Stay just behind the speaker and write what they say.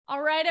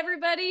All right,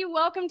 everybody,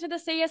 welcome to the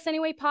Say Yes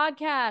Anyway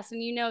podcast.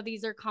 And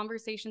these are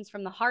conversations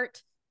from the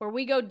heart where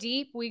we go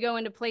deep, we go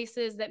into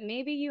places that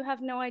maybe you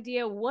have no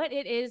idea what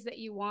it is that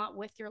you want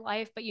with your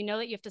life, but you know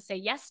that you have to say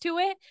yes to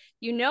it.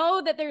 You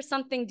know that there's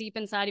something deep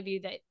inside of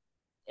you that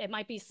it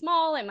might be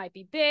small, it might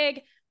be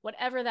big,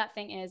 whatever that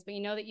thing is, but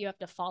you know that you have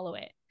to follow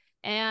it.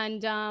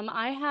 And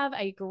I have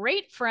a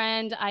great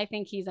friend. I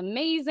think he's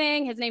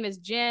amazing. His name is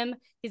Jim.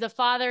 He's a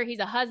father, he's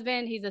a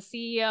husband, he's a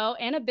CEO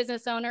and a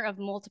business owner of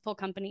multiple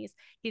companies.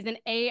 He's an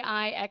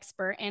AI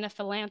expert and a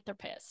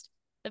philanthropist.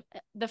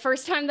 The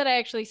first time that I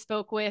actually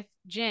spoke with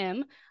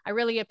Jim, I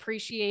really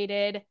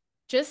appreciated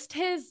just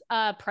his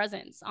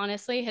presence.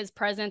 Honestly, his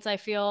presence, I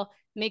feel,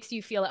 makes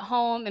you feel at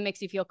home. It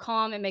makes you feel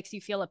calm. It makes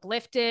you feel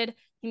uplifted.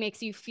 He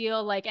makes you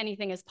feel like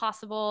anything is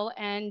possible.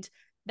 And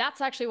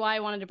that's actually why I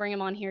wanted to bring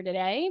him on here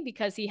today,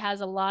 because he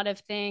has a lot of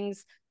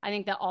things I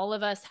think that all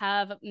of us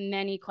have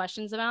many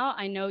questions about.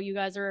 I know you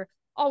guys are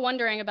all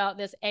wondering about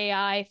this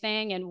AI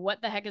thing and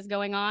what the heck is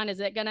going on. Is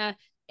it going to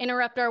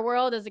interrupt our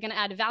world? Is it going to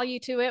add value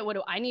to it? What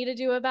do I need to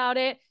do about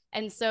it?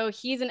 And so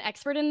he's an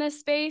expert in this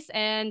space.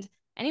 And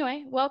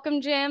anyway, welcome,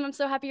 Jim. I'm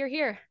so happy you're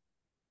here.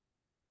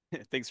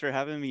 Thanks for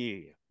having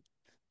me.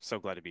 So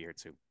glad to be here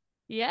too.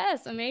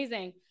 Yes,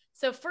 amazing.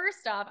 So,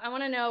 first off, I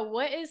want to know,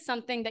 what is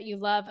something that you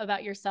love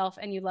about yourself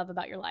and you love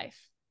about your life?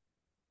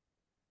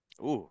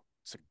 Ooh,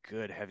 it's a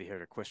good heavy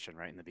hitter question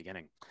right in the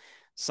beginning.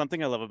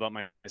 Something I love about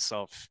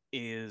myself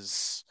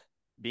is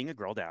being a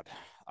girl dad.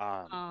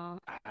 Um, Uh,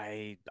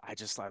 I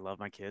love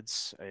my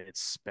kids.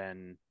 It's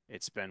been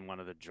one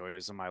of the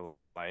joys of my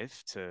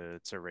life to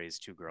raise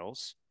two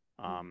girls.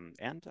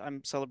 And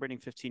I'm celebrating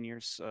 15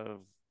 years of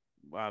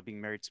being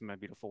married to my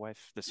beautiful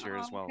wife this year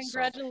as well. So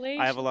I have a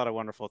Congratulations. lot of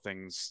wonderful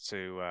things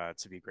to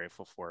be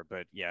grateful for.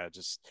 But yeah,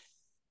 just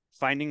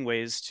finding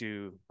ways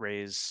to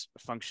raise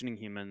functioning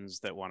humans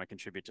that want to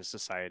contribute to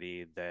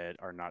society that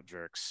are not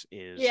jerks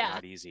is Yeah.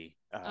 not easy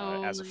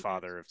Oh as a my gosh.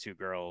 father of two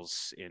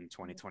girls in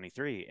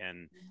 2023.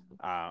 And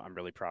I'm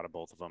really proud of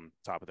both of them,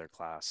 top of their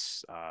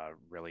class.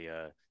 Really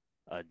a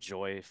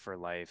joy for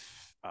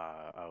life,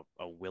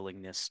 a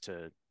willingness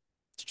to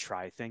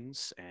try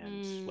things.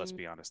 And let's Mm.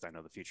 be honest, I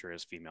know the future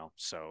is female,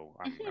 so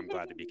I'm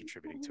glad to be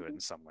contributing to it in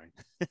some way.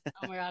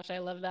 Oh my gosh, I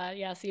love that.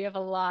 Yeah, so you have a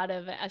lot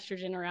of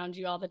estrogen around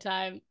you all the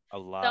time. A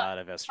So lot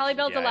of probably estrogen.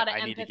 builds a Yeah, lot of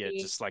I need to get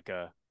empathy. just like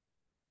a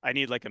I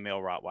need like a male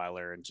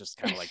Rottweiler and just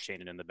kind of like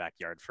chain it in the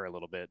backyard for a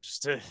little bit,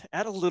 just to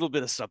add a little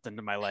bit of something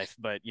to my life.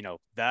 But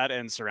that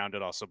and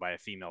surrounded also by a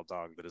female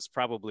dog that is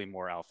probably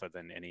more alpha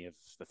than any of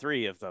the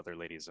three of the other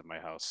ladies in my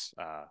house.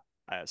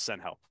 I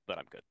send help, but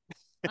I'm good.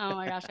 Oh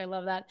my gosh, I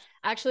love that.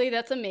 Actually,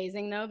 that's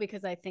amazing though,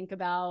 because I think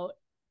about,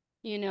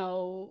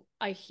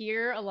 I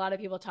hear a lot of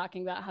people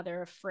talking about how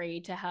they're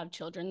afraid to have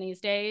children these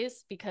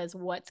days because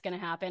what's going to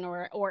happen,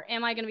 or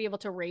am I going to be able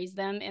to raise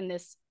them in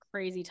this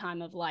crazy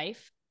time of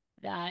life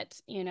that,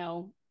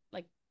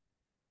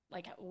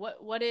 like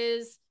what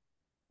does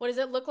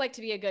it look like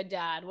to be a good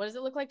dad? What does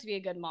it look like to be a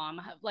good mom?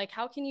 Like,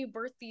 how can you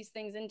birth these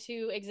things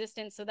into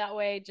existence so that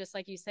way, just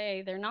like you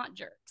say, they're not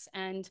jerks?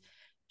 And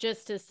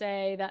just to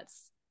say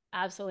that's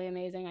absolutely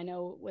amazing. I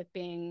know with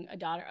being a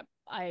daughter,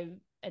 I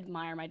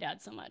admire my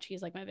dad so much.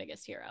 He's like my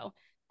biggest hero.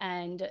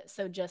 And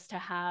so just to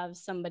have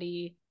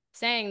somebody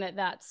saying that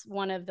that's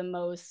one of the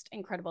most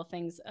incredible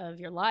things of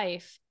your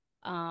life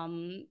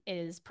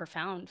is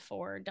profound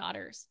for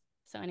daughters.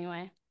 So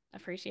anyway,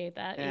 appreciate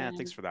that. Yeah,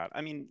 thanks And for that.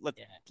 I mean,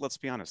 yeah. let's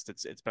be honest.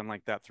 It's been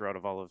like that throughout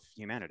of all of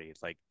humanity.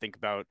 Like think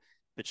about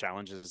the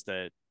challenges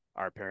that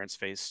our parents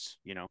faced,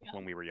 Yeah.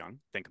 when we were young.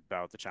 Think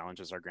about the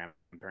challenges our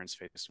grandparents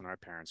faced when our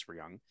parents were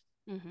young.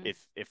 Mm-hmm.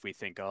 If we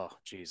think, oh,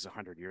 geez,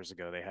 100 years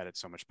ago they had it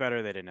so much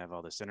better, they didn't have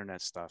all this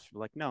internet stuff.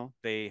 Like, no,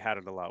 they had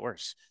it a lot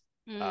worse,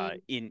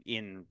 Mm,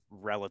 in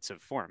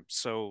relative form.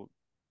 So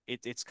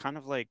it's kind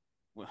of like,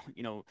 well,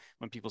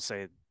 when people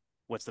say,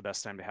 "What's the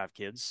best time to have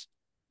kids?"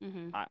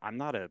 mm-hmm. I'm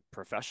not a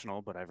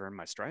professional, but I've earned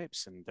my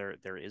stripes, and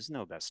there is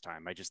no best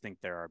time. I just think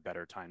there are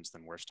better times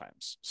than worse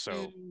times. So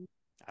Mm,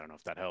 I don't know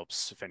if that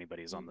helps if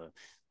anybody's mm,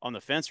 on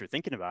the fence or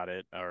thinking about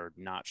it or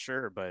not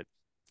sure, but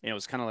it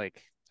was kind of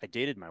like I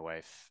dated my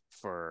wife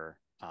for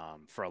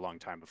a long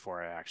time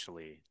before I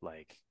actually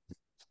like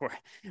before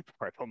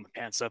I pulled my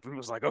pants up and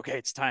was like, okay,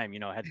 it's time.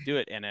 I had to do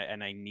it, and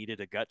I needed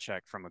a gut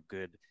check from a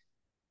good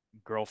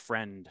girl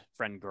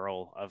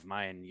of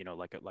mine.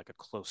 Like a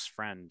close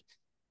friend,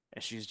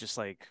 and she's just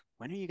like,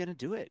 when are you gonna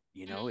do it?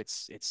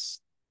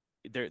 It's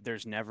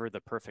there's never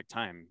the perfect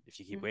time. If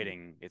you keep mm,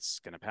 waiting, it's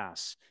gonna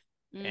pass.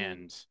 mm,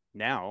 And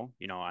now,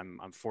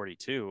 I'm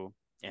 42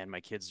 and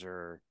my kids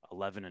are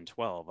 11 and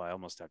 12. I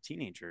almost have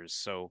teenagers.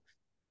 So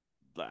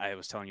I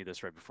was telling you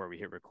this right before we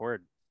hit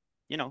record.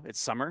 It's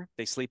summer.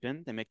 They sleep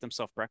in, they make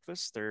themselves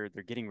breakfast, they're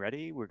getting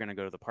ready. We're gonna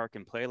go to the park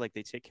and play. Like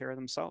they take care of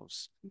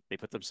themselves. They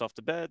put themselves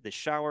to bed, they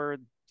shower,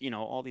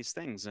 all these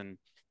things. And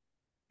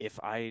if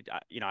I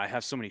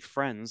have so many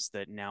friends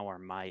that now are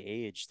my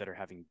age that are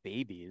having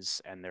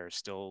babies and they're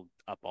still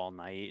up all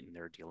night and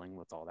they're dealing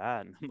with all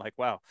that. And I'm like,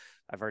 wow,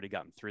 I've already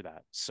gotten through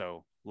that.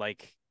 So,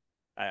 like,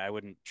 I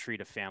wouldn't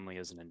treat a family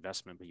as an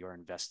investment, but you're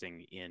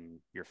investing in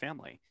your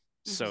family.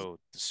 Mm-hmm. So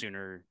the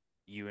sooner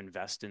you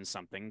invest in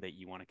something that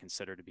you want to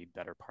consider to be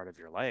better part of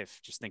your life,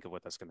 just think of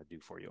what that's going to do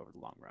for you over the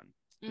long run.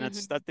 And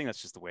Mm-hmm. I think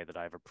that's just the way that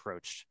I've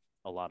approached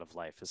a lot of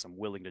life is I'm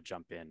willing to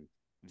jump in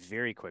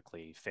very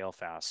quickly, fail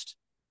fast,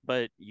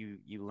 but you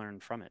learn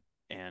from it.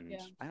 And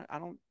Yeah. I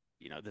don't,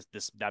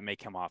 this that may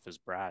come off as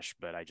brash,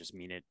 but I just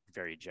mean it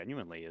very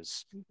genuinely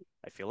is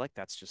I feel like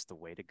that's just the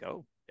way to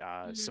go.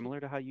 Mm-hmm. Similar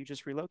to how you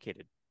just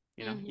relocated.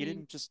 You Mm-hmm.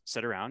 didn't just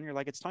sit around. You're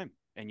like, it's time,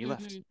 and you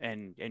left.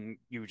 Mm-hmm. And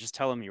you were just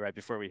telling me right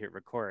before we hit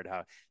record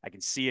how I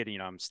can see it.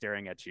 I'm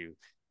staring at you,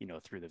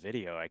 through the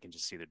video. I can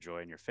just see the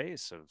joy in your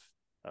face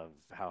of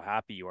how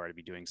happy you are to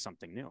be doing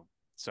something new.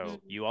 So Mm-hmm.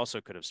 you also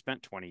could have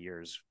spent 20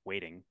 years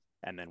waiting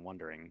and then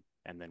wondering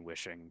and then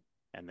wishing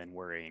and then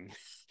worrying,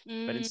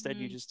 but instead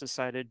you Mm-hmm. just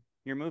decided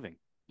you're moving.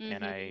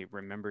 And Mm-hmm. I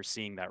remember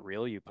seeing that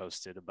reel you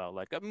posted about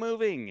like I'm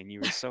moving, and you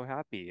were so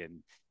happy,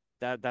 and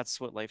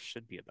that's what life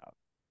should be about.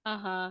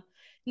 Uh-huh.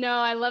 No,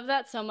 I love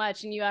that so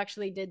much. And you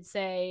actually did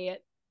say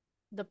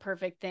the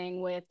perfect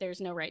thing with there's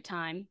no right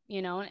time,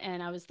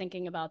 and I was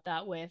thinking about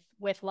that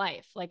with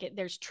life. Like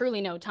there's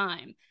truly no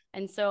time.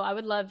 And so I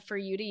would love for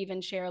you to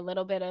even share a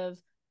little bit of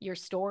your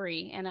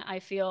story. And I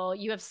feel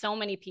you have so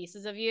many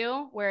pieces of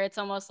you where it's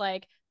almost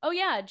like, oh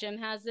yeah, Jim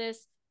has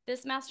this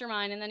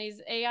mastermind, and then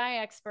he's AI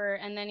expert,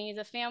 and then he's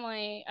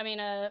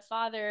a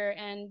father,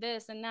 and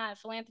this and that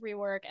philanthropy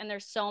work, and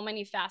there's so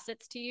many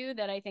facets to you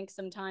that I think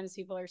sometimes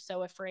people are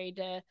so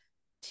afraid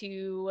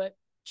to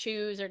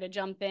choose or to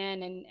jump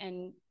in,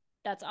 and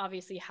that's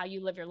obviously how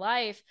you live your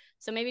life.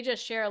 So maybe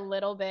just share a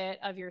little bit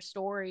of your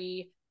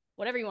story,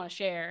 whatever you want to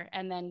share,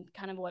 and then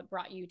kind of what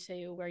brought you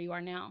to where you are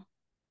now.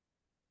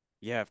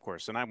 Yeah, of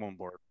course. And I won't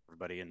bore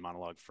everybody in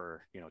monologue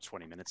for,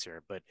 20 minutes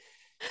here, but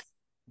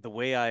the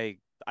way I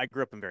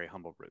grew up in very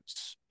humble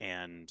roots,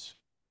 and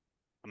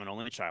I'm an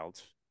only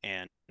child,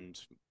 and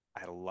I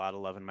had a lot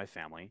of love in my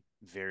family,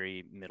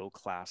 very middle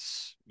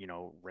class,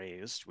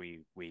 raised.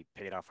 We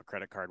paid off a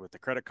credit card with the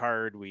credit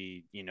card.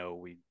 We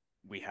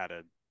had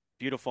a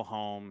beautiful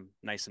home,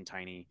 nice and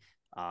tiny,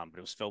 but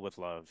it was filled with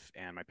love,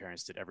 and my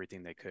parents did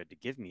everything they could to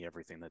give me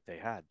everything that they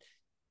had.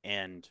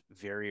 And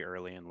very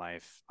early in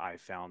life, I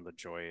found the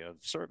joy of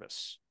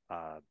service.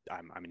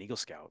 I'm an Eagle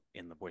Scout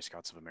in the Boy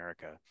Scouts of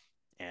America,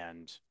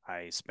 and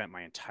I spent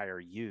my entire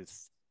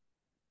youth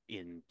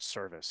in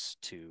service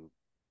to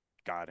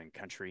God and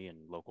country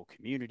and local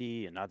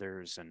community and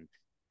others. And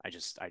I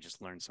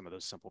just learned some of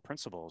those simple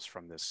principles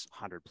from this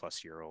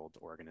 100+ year old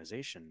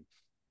organization.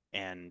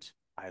 And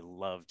I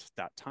loved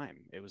that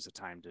time. It was a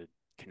time to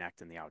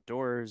connect in the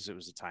outdoors. It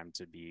was a time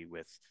to be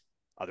with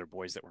other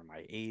boys that were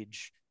my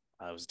age.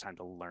 It was a time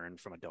to learn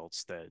from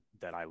adults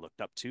that I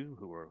looked up to,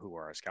 who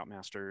were our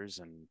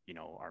scoutmasters and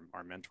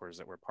our mentors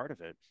that were part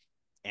of it.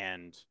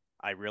 And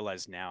I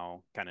realize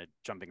now, kind of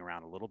jumping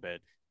around a little bit,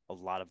 a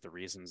lot of the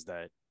reasons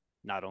that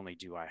not only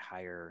do I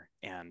hire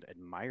and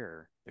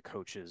admire the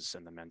coaches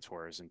and the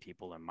mentors and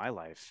people in my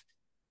life,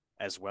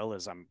 as well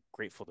as I'm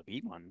grateful to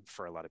be one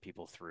for a lot of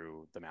people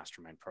through the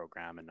mastermind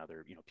program and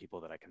other,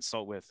 people that I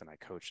consult with and I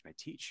coach and I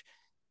teach.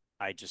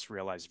 I just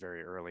realized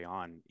very early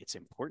on it's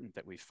important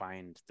that we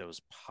find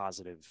those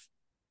positive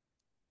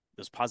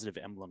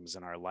emblems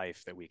in our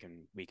life that we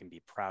can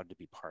be proud to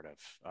be part of,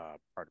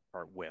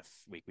 part with,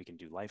 we can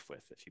do life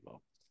with, if you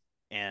will.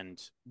 And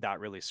that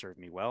really served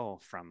me well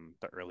from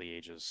the early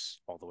ages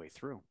all the way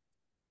through.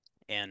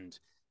 And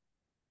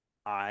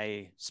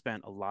I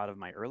spent a lot of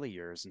my early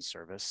years in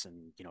service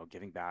and,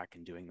 giving back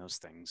and doing those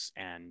things,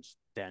 and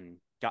then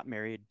got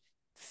married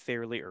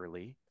fairly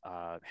early,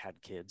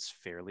 had kids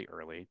fairly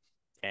early,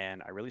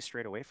 and I really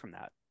strayed away from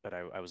that. But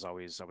I was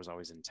always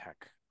in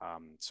tech.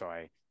 So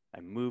I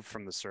moved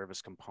from the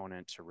service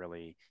component to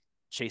really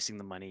chasing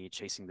the money,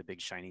 chasing the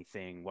big shiny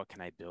thing. What can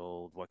I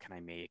build? What can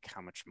I make?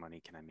 How much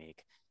money can I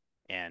make?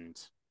 And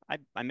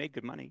I made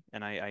good money,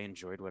 and I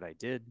enjoyed what I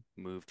did.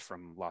 Moved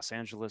from Los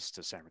Angeles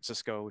to San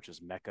Francisco, which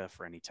is Mecca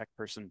for any tech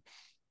person.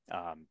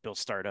 Built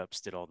startups,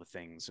 did all the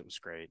things. It was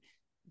great.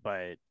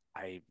 But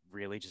I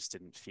really just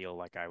didn't feel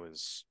like I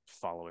was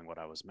following what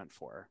I was meant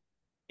for.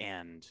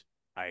 And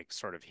I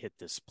sort of hit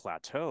this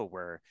plateau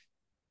where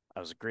I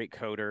was a great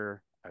coder.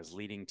 I was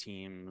leading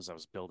teams. I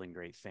was building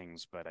great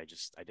things, but I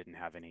didn't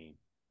have any,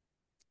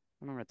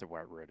 I don't know what the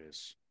right word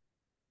is,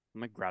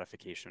 like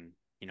gratification,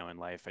 in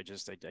life.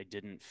 I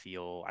didn't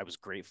feel, I was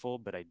grateful,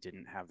 but I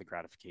didn't have the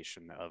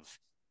gratification of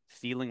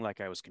feeling like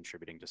I was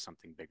contributing to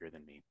something bigger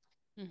than me.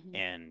 Mm-hmm.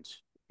 And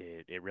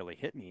it really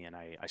hit me. And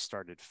I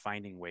started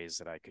finding ways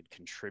that I could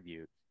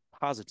contribute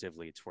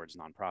positively towards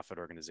nonprofit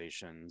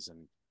organizations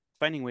and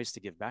finding ways to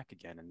give back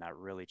again. And that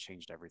really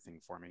changed everything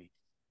for me.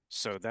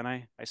 So then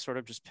I sort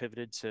of just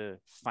pivoted to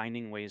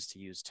finding ways to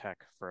use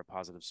tech for a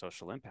positive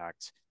social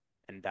impact.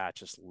 And that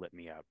just lit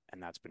me up.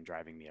 And that's been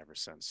driving me ever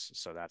since.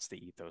 So that's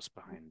the ethos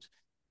behind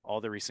all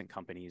the recent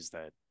companies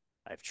that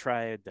I've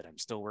tried, that I'm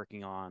still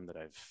working on, that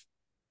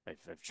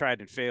I've tried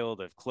and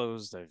failed, I've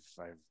closed,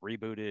 I've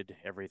rebooted,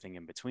 everything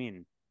in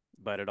between.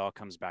 But it all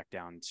comes back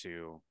down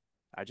to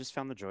I just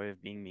found the joy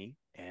of being me,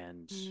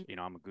 And, Mm.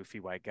 I'm a goofy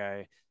white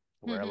guy.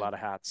 I wear a Mhm. lot of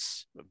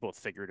hats, both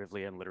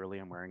figuratively and literally.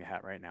 I'm wearing a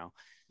hat right now.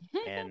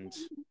 And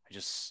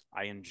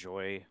I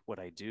enjoy what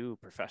I do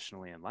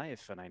professionally in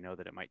life. And I know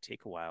that it might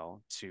take a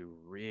while to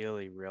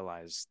really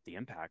realize the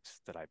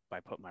impact that I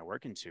put my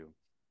work into.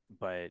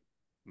 But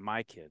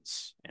my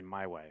kids and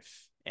my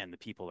wife and the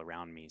people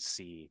around me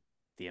see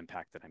the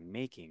impact that I'm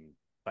making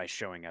by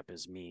showing up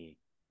as me.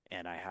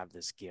 And I have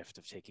this gift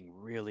of taking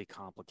really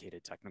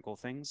complicated technical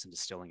things and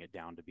distilling it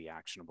down to be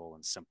actionable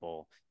and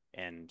simple.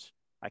 And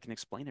I can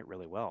explain it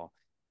really well.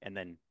 And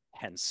then,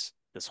 hence,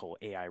 this whole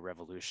AI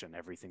revolution,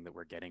 everything that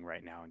we're getting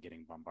right now and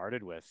getting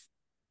bombarded with,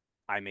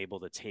 I'm able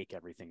to take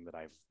everything that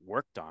I've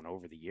worked on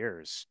over the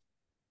years,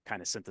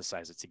 kind of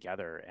synthesize it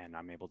together, and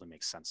I'm able to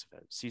make sense of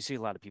it. So you see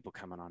a lot of people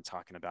coming on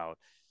talking about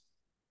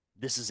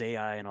this is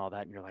AI and all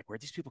that, and you're like,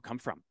 where'd these people come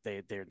from?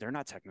 They're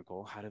not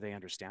technical. How do they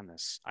understand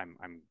this?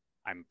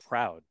 I'm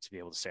proud to be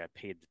able to say I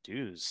paid the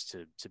dues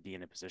to be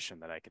in a position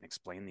that I can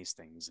explain these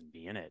things and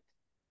be in it.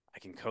 I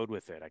can code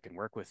with it. I can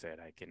work with it.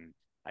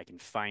 I can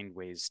find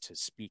ways to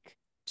speak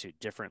to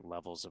different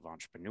levels of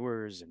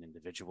entrepreneurs and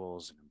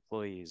individuals and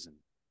employees and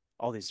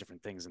all these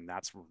different things. And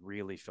that's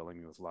really filling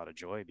me with a lot of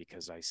joy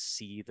because I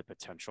see the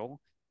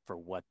potential for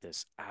what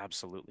this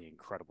absolutely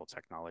incredible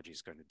technology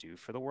is going to do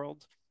for the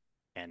world.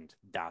 And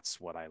that's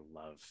what I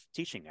love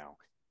teaching now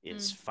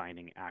is Mm.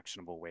 finding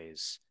actionable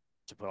ways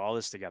to put all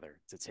this together,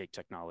 to take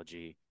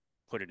technology,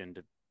 put it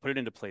into put it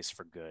into place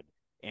for good,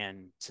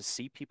 and to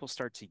see people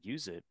start to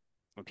use it.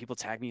 When people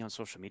tag me on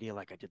social media,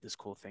 like I did this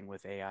cool thing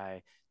with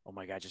AI. Oh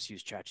my God, just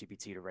use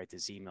ChatGPT to write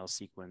this email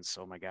sequence.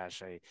 Oh my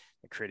gosh, I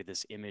created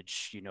this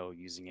image,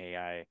 using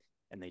AI,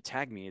 and they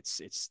tag me.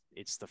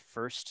 It's the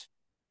first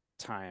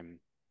time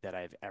that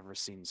I've ever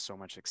seen so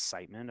much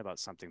excitement about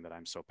something that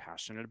I'm so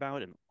passionate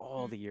about in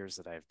all Mm. the years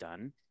that I've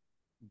done.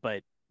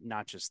 But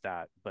not just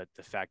that, but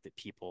the fact that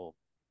people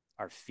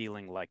are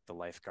feeling like the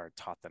lifeguard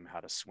taught them how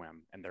to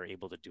swim and they're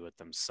able to do it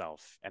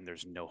themselves and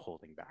there's no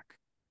holding back.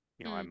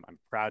 Mm. I'm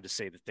proud to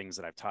say the things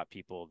that I've taught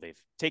people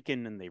they've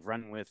taken and they've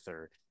run with,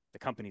 or the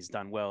company's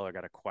done well or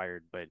got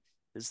acquired. But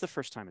this is the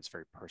first time it's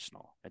very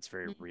personal, it's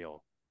very Mm.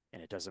 real.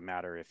 And it doesn't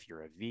matter if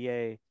you're a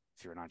VA,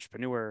 if you're an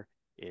entrepreneur,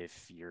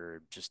 if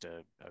you're just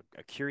a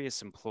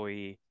curious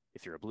employee,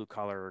 if you're a blue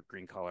collar,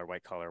 green collar,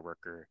 white collar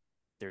worker,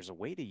 there's a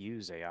way to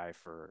use AI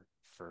for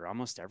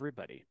almost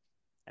everybody.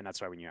 And that's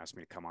why when you asked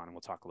me to come on and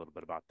we'll talk a little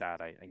bit about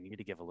that, I need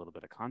to give a little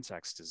bit of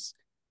context as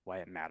why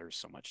it matters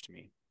so much to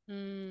me.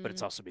 But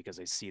it's Mm. also because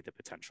I see the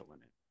potential in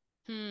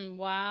it.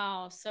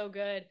 Wow, so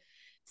good.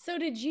 So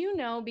did you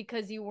know,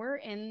 because you were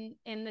in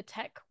the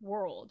tech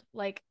world,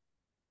 like,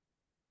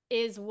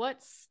 is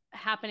what's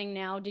happening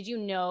now, did you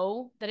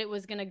know that it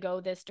was going to go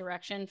this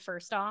direction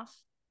first off?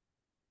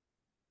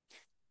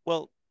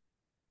 Well,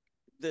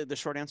 the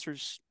short answer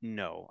is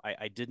no.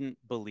 I didn't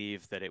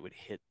believe that it would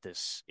hit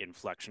this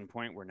inflection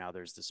point where now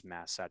there's this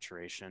mass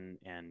saturation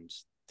and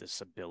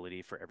this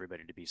ability for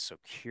everybody to be so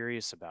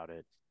curious about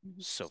it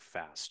Mhm. so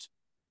fast.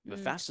 But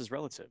Mm. fast is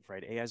relative,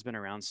 right? AI has been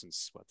around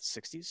since what, the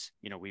 60s?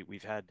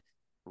 We've had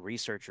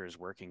researchers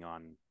working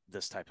on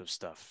this type of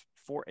stuff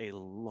for a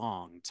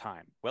long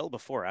time, well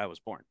before I was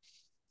born.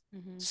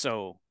 Mhm.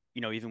 So,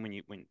 even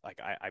when like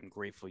I'm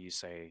grateful you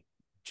say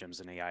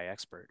Jim's an AI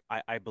expert.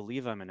 I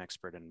believe I'm an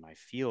expert in my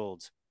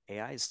field.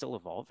 AI is still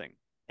evolving.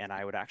 And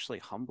I would actually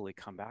humbly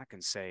come back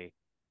and say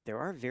there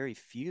are very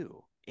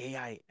few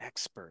AI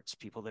experts,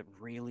 people that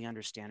really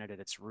understand it at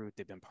its root.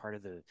 They've been part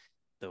of the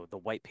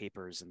white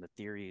papers and the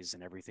theories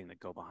and everything that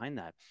go behind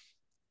that.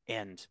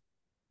 And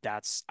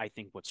that's, I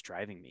think, what's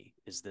driving me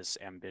is this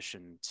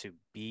ambition to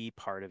be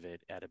part of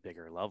it at a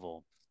bigger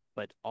level,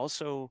 but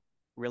also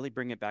really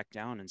bring it back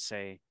down and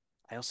say,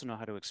 I also know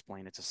how to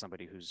explain it to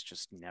somebody who's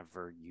just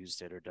never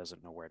used it or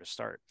doesn't know where to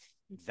start.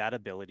 That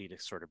ability to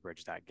sort of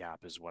bridge that gap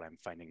is what I'm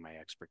finding my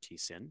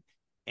expertise in.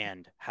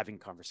 And having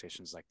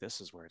conversations like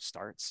this is where it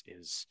starts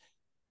is,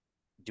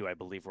 do I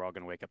believe we're all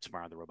going to wake up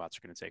tomorrow and the robots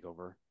are going to take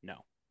over? No,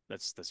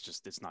 that's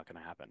just, it's not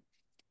going to happen.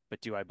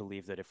 But do I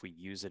believe that if we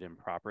use it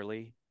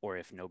improperly, or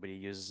if nobody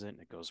uses it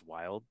and it goes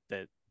wild,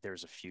 that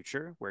there's a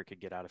future where it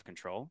could get out of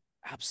control?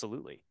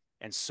 Absolutely.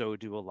 And so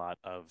do a lot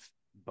of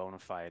bona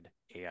fide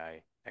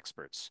AI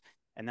experts.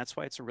 And that's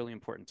why it's a really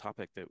important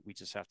topic that we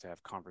just have to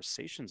have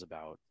conversations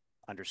about,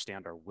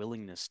 understand our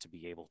willingness to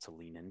be able to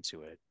lean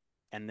into it,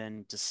 and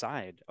then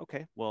decide,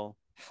 okay, well,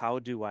 how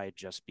do I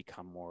just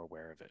become more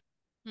aware of it?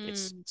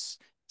 It's Mm. it's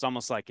it's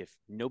almost like if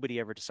nobody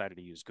ever decided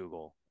to use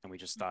Google and we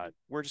just Mhm. thought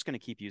we're just going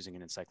to keep using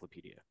an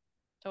encyclopedia,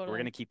 we're going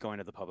Totally. to keep going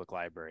to the public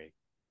library.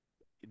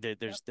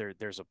 Yep.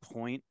 There's a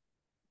point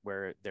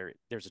where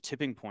there's a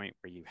tipping point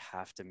where you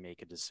have to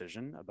make a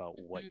decision about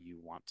what Mhm. you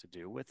want to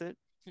do with it.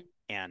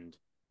 And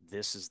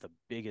this is the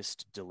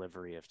biggest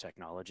delivery of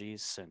technology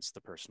since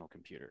the personal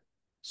computer.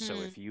 So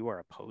Mhm. if you are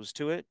opposed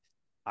to it,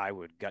 I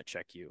would gut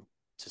check you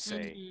to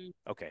say, Mhm.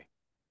 okay,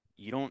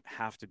 you don't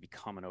have to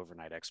become an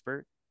overnight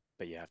expert,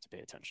 but you have to pay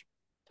attention.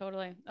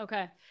 Totally.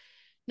 Okay.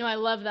 No, I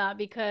love that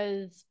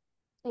because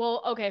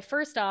Well, okay,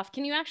 first off,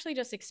 can you actually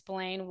just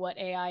explain what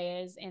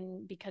AI is?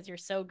 And because you're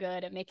so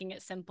good at making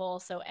it simple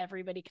so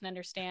everybody can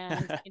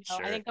understand, I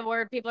Sure. think the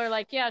word people are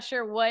like, yeah,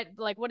 sure, what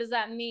does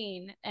that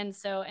mean? And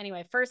so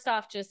anyway, first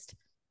off, just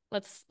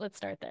let's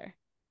start there.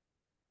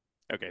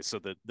 Okay, so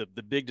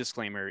the big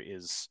disclaimer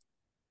is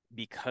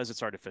because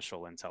it's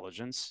artificial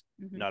intelligence,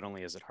 Mm-hmm. not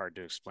only is it hard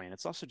to explain,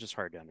 it's also just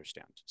hard to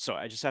understand. So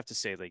I just have to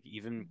say, like,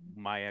 even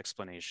my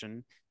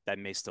explanation, that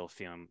may still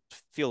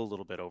feel a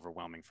little bit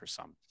overwhelming for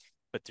some.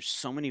 But there's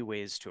so many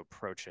ways to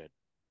approach it.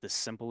 The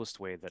simplest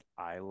way that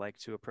I like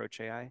to approach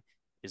AI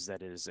is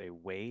that it is a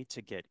way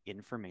to get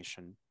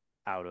information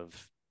out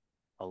of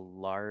a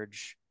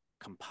large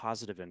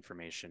composite of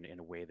information in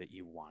a way that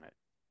you want it.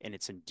 And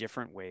it's in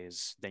different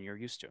ways than you're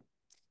used to.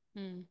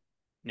 Mm.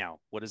 Now,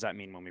 what does that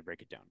mean when we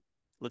break it down?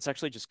 Let's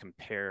actually just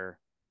compare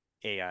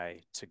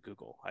AI to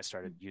Google. I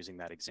started using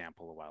that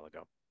example a while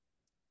ago.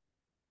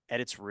 At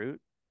its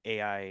root,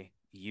 AI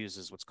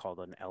uses what's called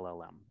an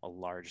LLM, a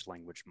large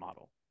language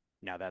model.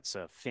 Now, that's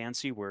a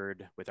fancy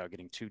word without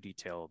getting too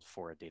detailed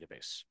for a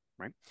database,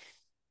 right?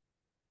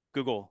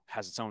 Google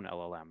has its own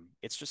LLM.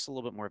 It's just a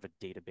little bit more of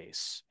a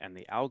database, and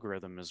the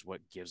algorithm is what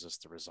gives us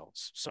the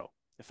results. So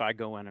if I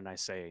go in and I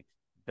say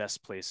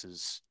best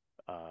places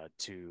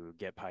to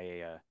get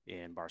paella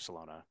in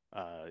Barcelona,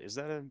 is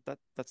that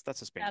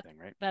that's a Spain That's thing,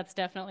 right? that's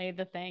definitely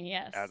the thing.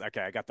 Yes.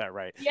 Okay, I got that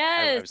right. I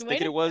Yes. was Way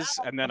thinking to it was,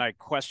 go. and then I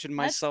questioned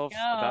Let's myself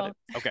about go.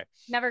 it. Okay,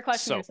 Never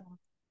question so yourself.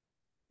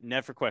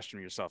 never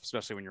question yourself,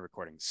 especially when you're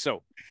recording.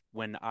 So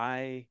when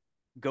I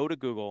go to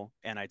Google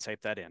and I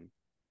type that in,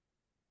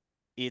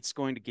 it's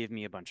going to give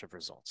me a bunch of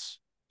results.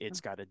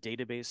 It's got a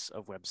database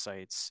of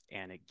websites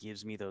and it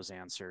gives me those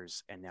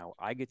answers. And now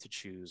I get to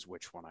choose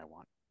which one I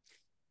want.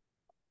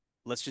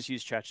 Let's just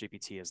use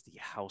ChatGPT as the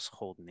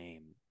household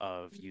name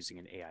of using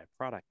an AI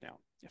product now.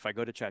 If I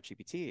go to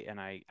ChatGPT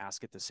and I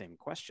ask it the same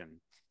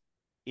question,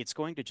 it's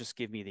going to just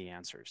give me the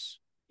answers.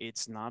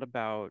 It's not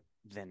about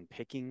then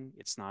picking,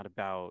 it's not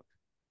about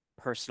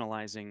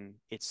personalizing.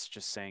 It's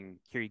just saying,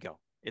 here you go.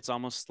 It's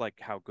almost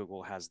like how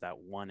Google has that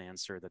one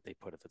answer that they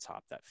put at the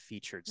top, that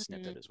featured Mm-hmm.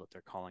 snippet is what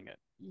they're calling it.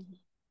 Mm-hmm.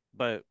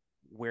 But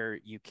where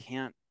you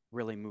can't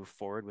really move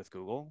forward with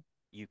Google,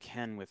 you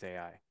can with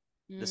AI.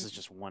 This is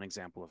just one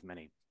example of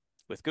many.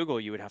 With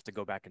Google, you would have to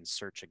go back and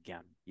search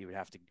again. You would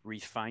have to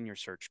refine your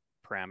search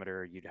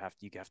parameter. You have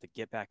to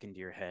get back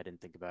into your head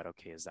and think about,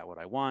 okay, is that what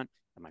I want?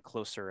 Am I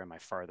closer? Am I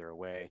farther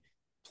away?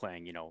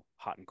 Playing,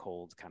 hot and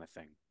cold kind of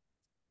thing.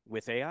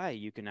 With AI,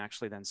 you can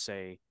actually then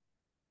say,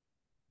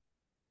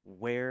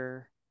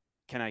 where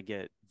can I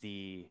get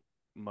the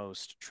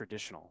most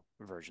traditional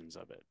versions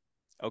of it?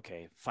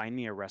 Okay, find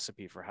me a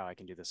recipe for how I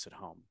can do this at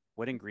home.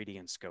 What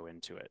ingredients go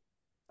into it?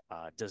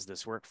 Does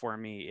this work for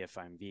me if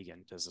I'm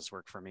vegan? Does this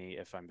work for me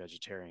if I'm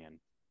vegetarian?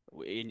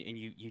 And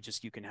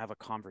you can have a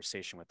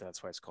conversation with that.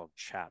 That's why it's called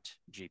Chat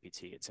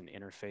GPT. It's an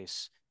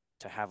interface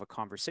to have a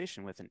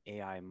conversation with an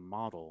AI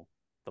model.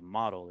 The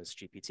model is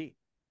GPT.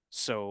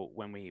 So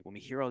when we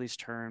hear all these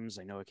terms,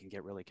 I know it can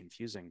get really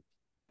confusing,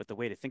 but the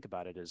way to think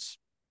about it is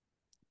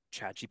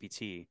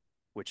ChatGPT,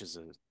 which is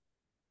a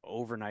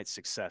overnight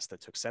success that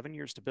took 7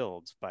 years to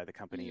build by the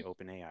company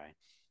OpenAI,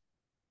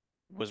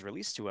 was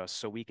released to us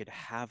so we could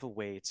have a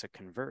way to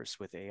converse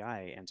with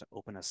AI and to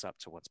open us up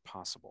to what's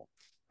possible.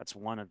 That's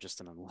one of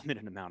just an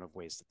unlimited amount of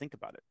ways to think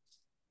about it.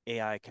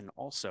 AI can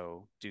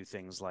also do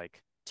things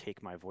like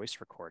take my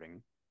voice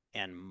recording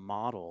and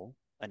model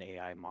an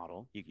AI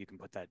model. You can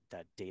put that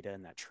data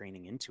and that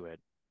training into it,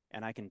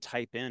 and I can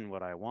type in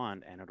what I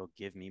want and it'll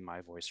give me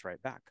my voice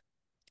right back.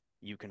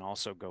 You can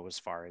also go as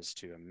far as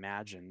to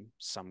imagine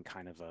some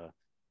kind of a,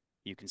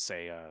 you can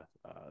say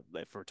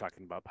if we're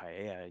talking about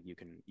paella, you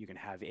can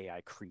have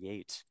AI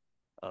create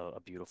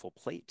a beautiful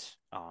plate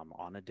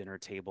on a dinner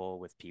table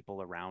with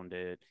people around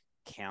it,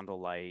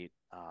 candlelight,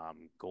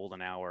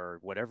 golden hour,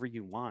 whatever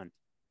you want.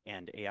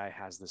 And AI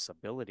has this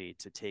ability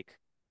to take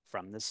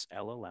from this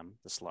LLM,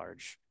 this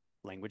large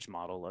language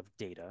model of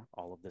data,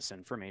 all of this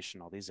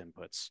information, all these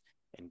inputs,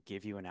 and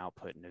give you an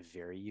output in a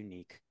very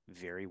unique,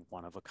 very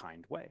one of a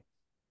kind way.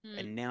 Mm-hmm.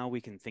 And now we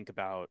can think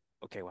about,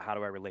 okay, well, how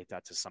do I relate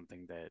that to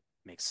something that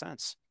makes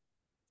sense?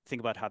 Think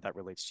about how that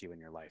relates to you in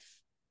your life.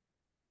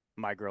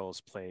 My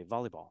girls play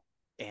volleyball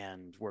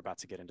and we're about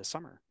to get into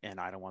summer and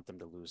I don't want them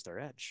to lose their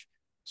edge.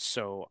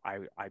 So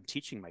I'm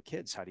teaching my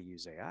kids how to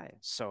use AI.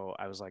 So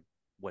I was like,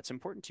 what's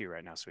important to you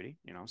right now, sweetie?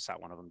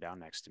 Sat one of them down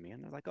next to me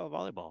and they're like, oh,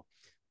 volleyball.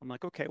 I'm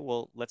like, okay,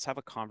 well, let's have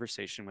a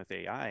conversation with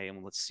AI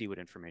and let's see what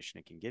information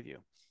it can give you.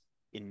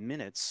 In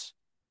minutes,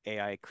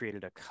 AI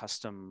created a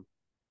custom,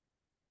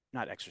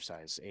 not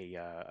exercise,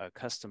 a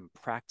custom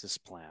practice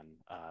plan,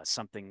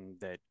 something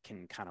that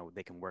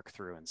they can work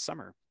through in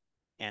summer.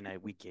 And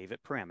we gave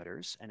it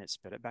parameters and it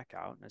spit it back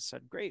out and it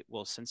said, great,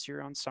 well, since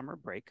you're on summer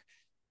break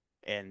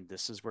and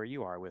this is where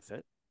you are with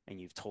it, and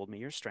you've told me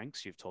your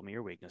strengths, you've told me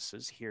your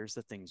weaknesses, here's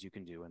the things you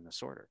can do in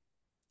this order,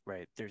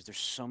 right? There's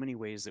so many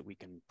ways that we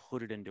can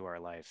put it into our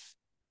life.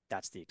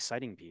 That's the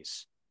exciting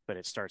piece, but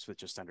it starts with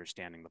just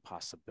understanding the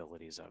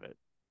possibilities of it.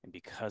 And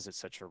because it's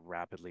such a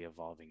rapidly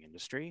evolving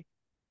industry,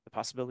 The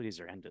possibilities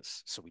are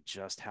endless. So we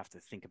just have to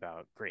think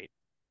about, great,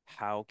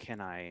 how can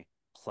I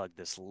plug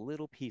this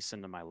little piece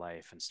into my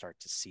life and start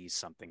to see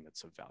something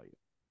that's of value?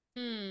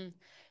 Hmm.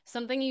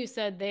 Something you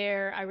said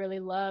there, I really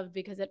loved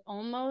because it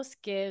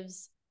almost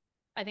gives,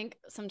 I think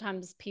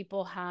sometimes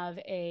people have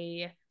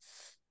a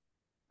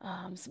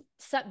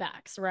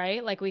setbacks,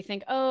 right? Like we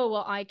think, oh,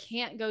 well, I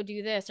can't go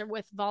do this. Or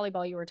with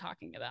volleyball, you were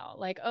talking about,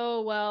 like,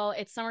 oh, well,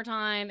 it's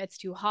summertime, it's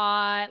too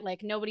hot,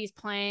 like nobody's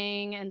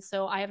playing. And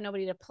so I have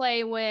nobody to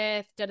play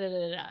with, da da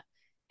da da.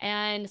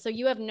 And so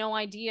you have no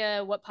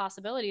idea what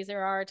possibilities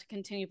there are to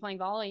continue playing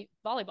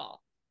volleyball.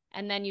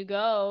 And then you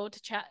go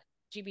to Chat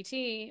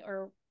GPT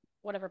or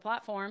whatever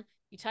platform,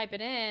 you type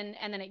it in,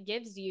 and then it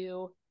gives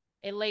you,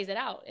 it lays it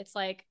out. It's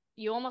like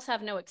you almost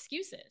have no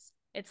excuses.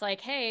 It's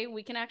like, hey,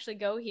 we can actually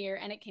go here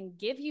and it can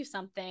give you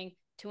something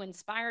to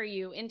inspire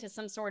you into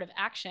some sort of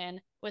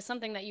action with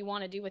something that you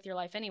want to do with your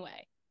life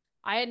anyway.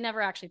 I had never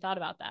actually thought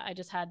about that. I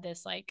just had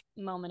this like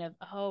moment of,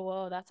 oh,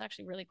 whoa, that's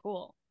actually really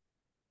cool.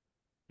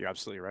 You're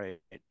absolutely right.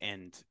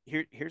 And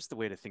here's the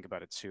way to think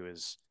about it too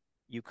is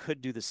you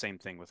could do the same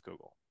thing with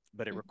Google,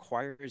 but it Mm-hmm.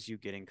 requires you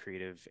getting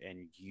creative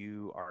and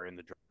you are in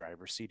the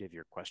driver's seat of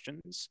your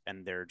questions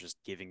and they're just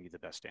giving you the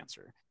best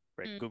answer.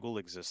 Right? Google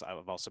exists.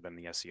 I've also been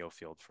in the SEO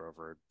field for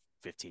over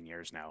 15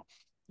 years now.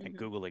 And Mm-hmm.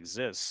 Google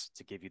exists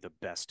to give you the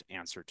best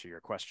answer to your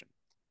question.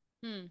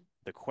 Mm-hmm.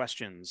 The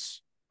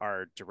questions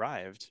are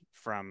derived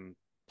from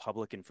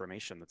public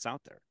information that's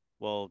out there.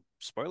 Well,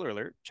 spoiler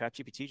alert,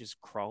 ChatGPT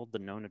just crawled the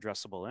known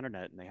addressable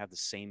internet and they have the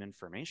same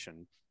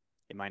information.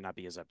 It might not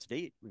be as up to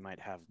date. We might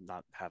have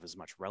not have as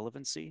much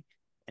relevancy.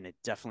 And it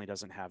definitely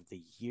doesn't have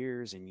the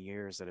years and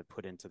years that it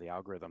put into the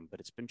algorithm, but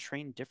it's been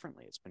trained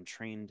differently. It's been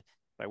trained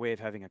by way of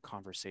having a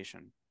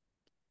conversation.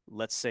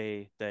 Let's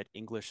say that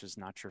English is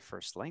not your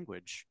first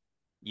language.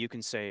 You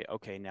can say,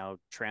 okay, now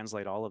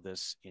translate all of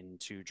this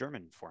into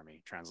German for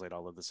me, translate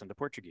all of this into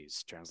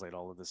Portuguese, translate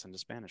all of this into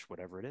Spanish,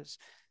 whatever it is.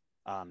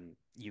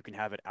 You can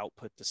have it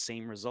output the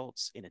same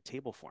results in a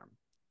table form.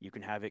 You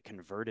can have it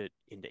convert it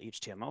into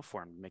HTML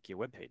form to make you a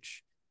web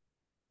page.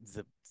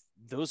 The,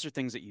 those are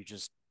things that you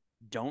just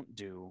don't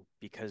do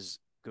because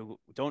Google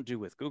don't do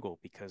with Google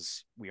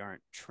because we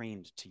aren't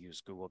trained to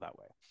use Google that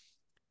way.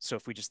 So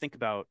if we just think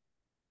about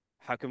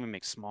how can we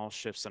make small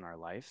shifts in our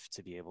life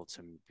to be able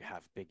to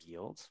have big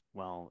yield?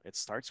 Well, it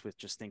starts with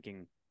just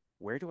thinking,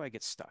 where do I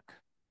get stuck?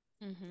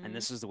 And Mm-hmm.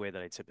 this is the way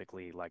that I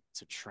typically like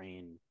to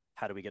train.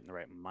 How do we get in the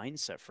right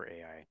mindset for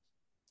AI?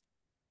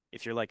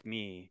 If you're like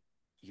me,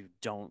 you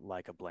don't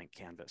like a blank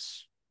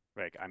canvas.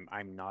 Right?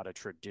 I'm not a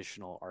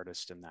traditional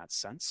artist in that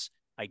sense.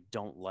 I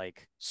don't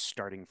like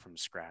starting from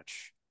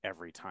scratch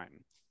every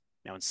time.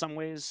 Now, in some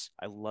ways,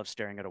 I love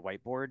staring at a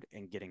whiteboard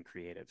and getting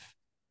creative,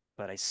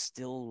 but I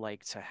still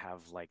like to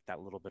have like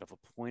that little bit of a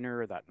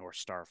pointer, that North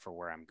Star for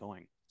where I'm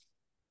going.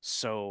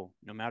 So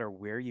no matter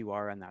where you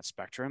are on that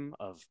spectrum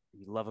of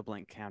you love a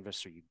blank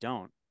canvas or you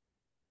don't,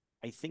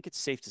 I think it's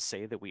safe to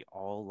say that we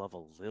all love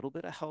a little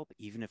bit of help,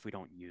 even if we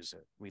don't use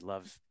it. We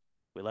love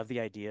the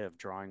idea of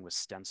drawing with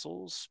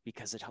stencils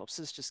because it helps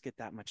us just get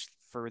that much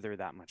further,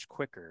 that much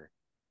quicker,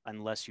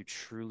 unless you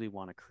truly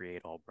want to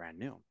create all brand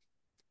new.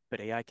 But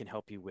AI can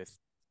help you with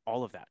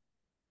all of that.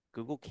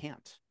 Google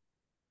can't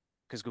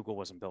because Google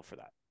wasn't built for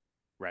that,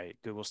 right?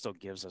 Google still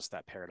gives us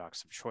that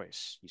paradox of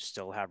choice. You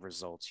still have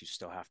results, you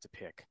still have to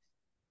pick.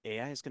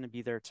 AI is going to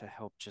be there to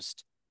help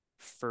just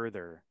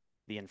further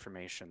the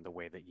information the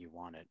way that you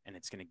want it. And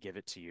it's going to give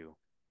it to you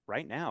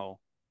right now,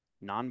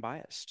 non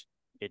biased.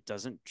 It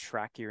doesn't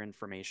track your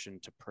information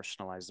to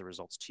personalize the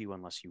results to you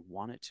unless you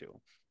want it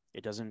to.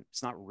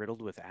 It's not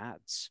riddled with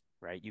ads,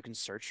 right? You can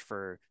search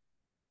for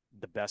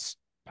the best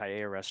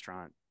paella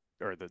restaurant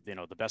or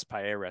the best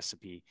paella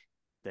recipe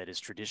that is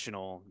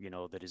traditional,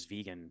 that is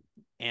vegan,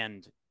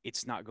 and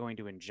it's not going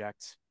to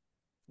inject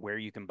where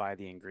you can buy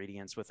the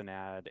ingredients with an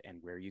ad and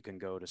where you can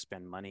go to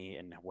spend money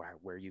and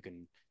where you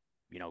can,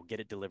 get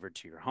it delivered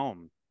to your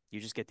home. You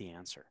just get the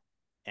answer.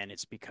 And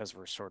it's because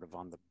we're sort of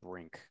on the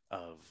brink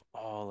of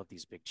all of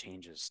these big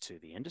changes to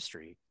the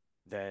industry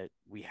that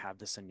we have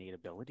this innate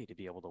ability to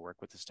be able to work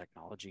with this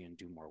technology and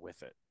do more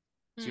with it.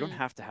 So you don't Mm.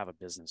 have to have a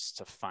business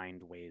to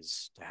find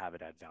ways to have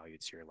it add value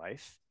to your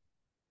life.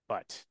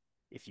 But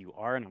if you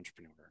are an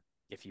entrepreneur,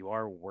 if you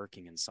are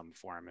working in some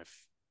form,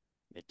 if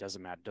it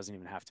doesn't matter, it doesn't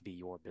even have to be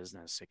your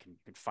business. You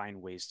can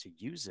find ways to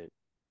use it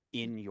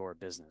in your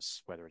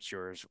business, whether it's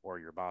yours or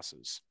your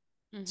boss's,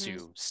 Mm-hmm.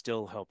 to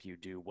still help you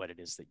do what it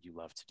is that you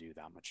love to do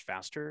that much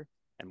faster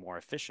and more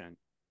efficient.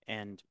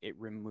 And it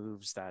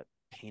removes that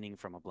painting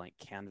from a blank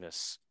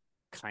canvas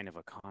kind of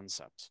a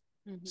concept.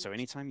 Mm-hmm. So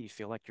anytime you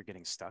feel like you're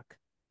getting stuck,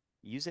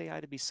 use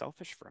AI to be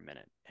selfish for a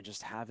minute and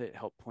just have it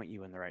help point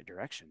you in the right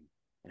direction.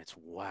 And it's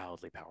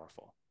wildly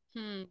powerful.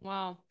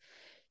 Wow.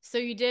 So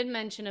you did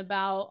mention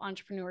about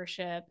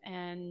entrepreneurship,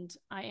 and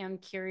I am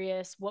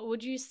curious, what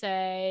would you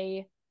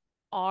say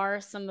are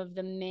some of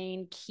the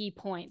main key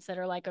points that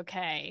are like,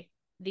 okay,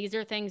 these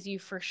are things you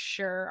for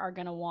sure are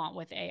going to want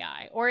with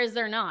AI? Or is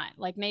there not?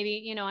 Like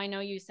maybe, I know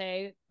you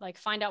say like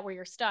find out where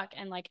you're stuck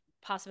and like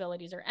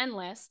possibilities are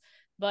endless,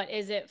 but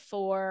is it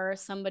for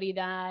somebody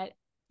that,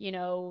 you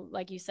know,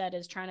 like you said,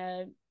 is trying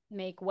to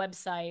make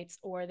websites,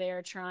 or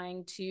they're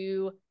trying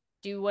to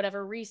do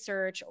whatever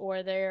research,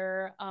 or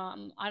they're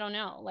I don't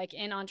know, like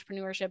in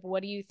entrepreneurship,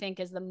 what do you think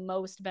is the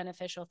most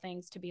beneficial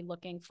things to be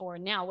looking for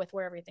now with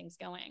where everything's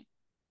going?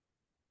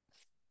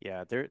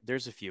 Yeah,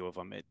 there's a few of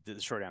them. The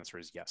short answer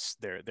is yes.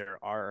 There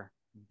are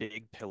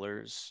big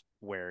pillars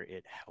where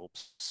it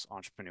helps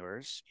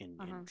entrepreneurs in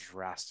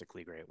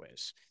drastically great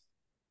ways.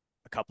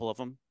 A couple of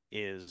them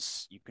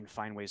is you can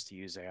find ways to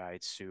use AI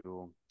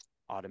to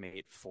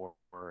automate for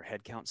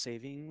headcount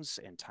savings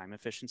and time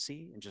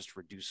efficiency and just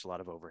reduce a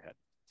lot of overhead.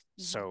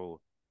 So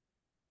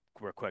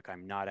real quick,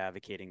 I'm not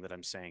advocating that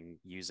I'm saying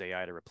use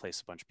AI to replace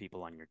a bunch of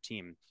people on your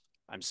team.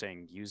 I'm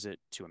saying use it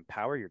to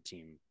empower your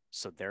team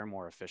so they're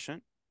more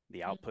efficient,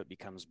 the output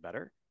becomes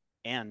better,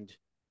 and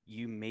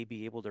you may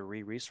be able to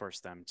re-resource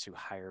them to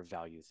higher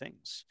value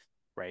things,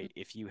 right?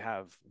 If you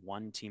have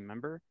one team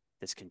member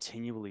that's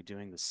continually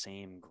doing the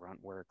same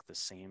grunt work, the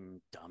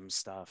same dumb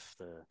stuff,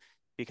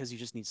 because you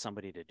just need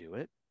somebody to do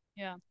it,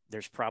 Yeah.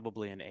 there's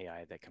probably an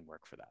AI that can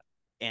work for that.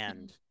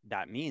 And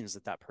that means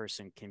that that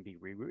person can be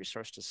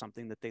re-resourced to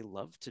something that they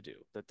love to do,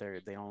 that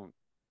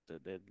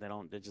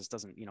it just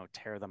doesn't,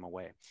 tear them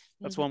away.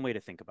 That's one way to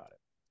think about it.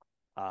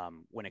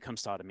 When it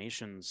comes to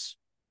automations,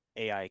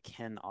 AI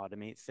can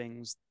automate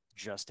things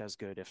just as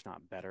good, if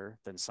not better,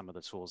 than some of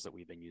the tools that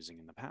we've been using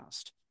in the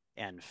past.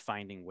 And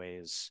finding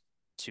ways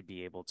to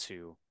be able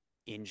to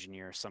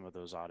engineer some of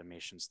those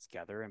automations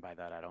together. And by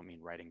that, I don't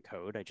mean writing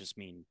code. I just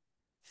mean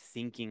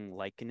thinking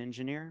like an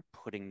engineer,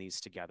 putting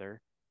these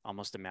together.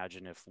 Almost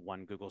imagine if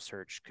one Google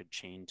search could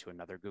chain to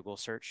another Google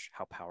search,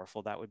 how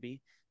powerful that would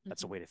be.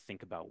 That's a way to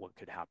think about what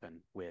could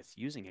happen with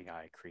using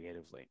AI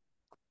creatively.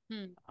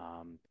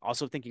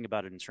 Also thinking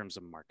about it in terms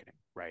of marketing,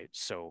 right?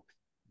 So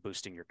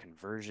boosting your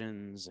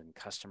conversions and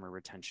customer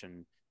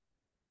retention.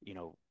 You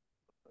know,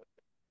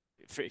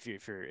 if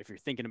you're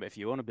thinking about, if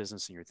you own a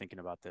business and you're thinking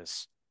about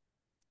this,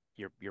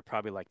 you're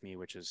probably like me,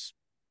 which is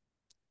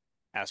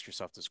ask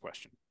yourself this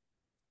question: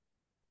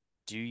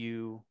 are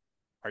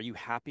you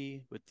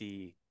happy with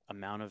the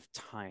amount of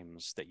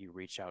times that you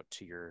reach out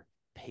to your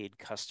paid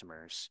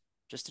customers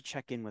just to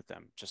check in with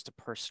them, just to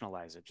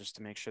personalize it, just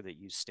to make sure that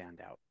you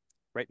stand out,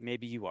 right?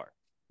 Maybe you are,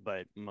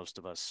 but most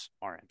of us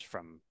aren't,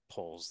 from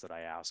polls that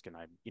I ask. And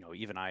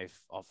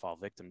I'll fall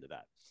victim to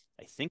that.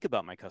 I think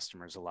about my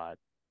customers a lot,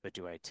 but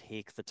do I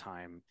take the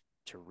time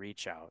to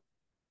reach out?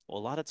 Well,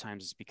 a lot of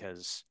times it's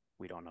because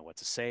we don't know what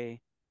to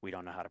say. We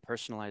don't know how to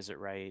personalize it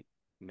right.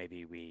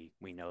 Maybe we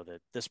know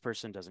that this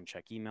person doesn't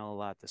check email a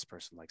lot. This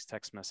person likes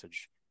text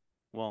message.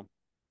 Well,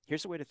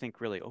 here's a way to think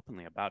really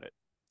openly about it.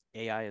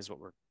 AI is what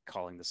we're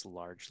calling this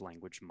large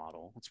language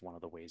model. It's one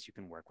of the ways you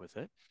can work with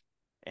it.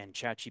 And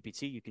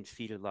ChatGPT, you can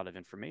feed a lot of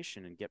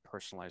information and get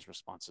personalized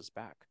responses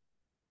back.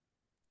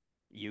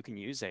 You can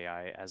use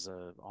AI as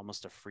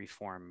almost a free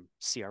form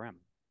CRM.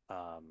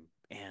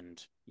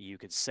 And you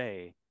could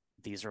say,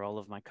 these are all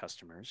of my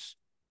customers.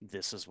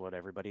 This is what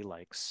everybody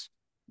likes.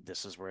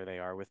 This is where they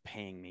are with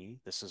paying me.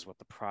 This is what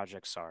the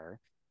projects are.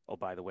 Oh,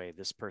 by the way,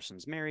 this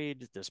person's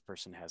married. This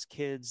person has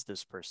kids.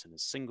 This person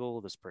is single.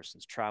 This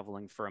person's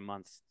traveling for a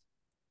month.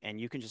 And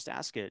you can just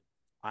ask it,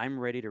 I'm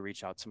ready to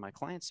reach out to my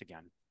clients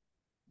again.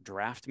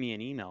 Draft me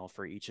an email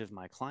for each of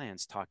my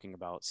clients talking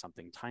about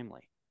something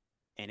timely.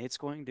 And it's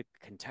going to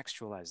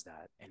contextualize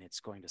that, and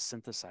it's going to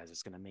synthesize.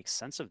 It's going to make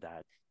sense of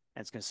that.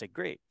 And it's going to say,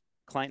 great,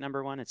 client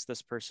number one, it's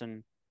this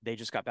person. They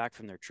just got back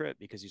from their trip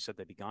because you said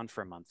they'd be gone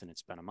for a month and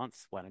it's been a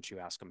month. Why don't you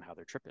ask them how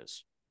their trip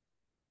is?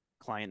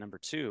 Client number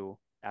two,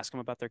 ask them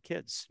about their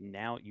kids.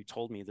 Now you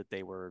told me that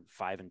they were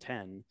 5 and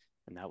 10,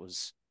 and that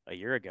was a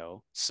year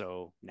ago.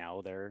 So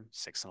now they're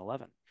 6 and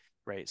 11,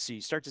 right? So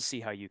you start to see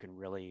how you can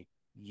really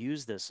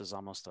use this as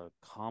almost a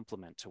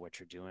complement to what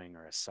you're doing,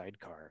 or a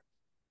sidecar.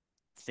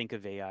 Think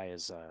of AI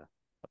as a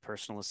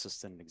personal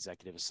assistant, an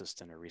executive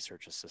assistant, a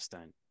research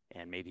assistant,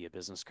 and maybe a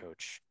business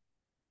coach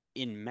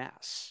in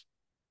mass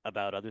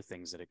about other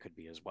things that it could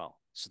be as well.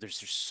 So there's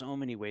so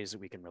many ways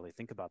that we can really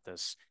think about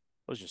this.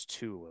 Those are just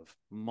two of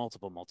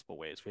multiple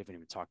ways. We haven't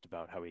even talked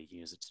about how we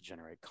use it to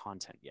generate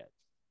content yet.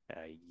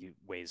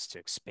 Ways to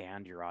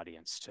expand your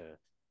audience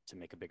to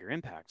make a bigger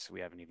impact. So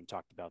we haven't even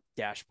talked about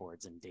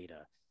dashboards and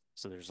data.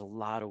 So there's a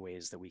lot of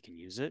ways that we can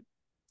use it.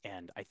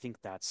 And I think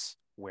that's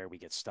where we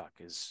get stuck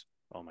is,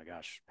 oh my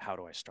gosh, how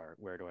do I start?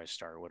 Where do I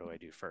start? What do I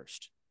do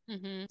first?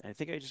 And I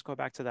think I just go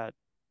back to that.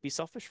 Be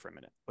selfish for a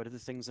minute. What are the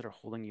things that are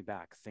holding you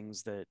back?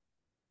 Things that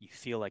you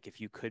feel like if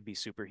you could be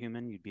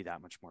superhuman, you'd be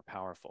that much more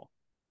powerful.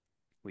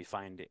 We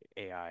find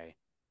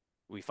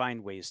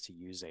ways to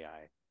use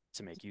AI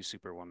to make you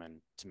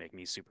superwoman, to make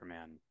me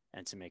superman,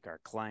 and to make our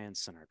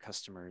clients and our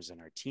customers and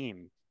our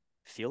team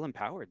feel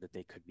empowered that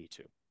they could be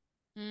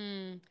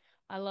too.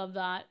 I love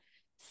that.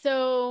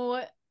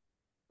 So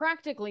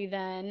practically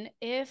then,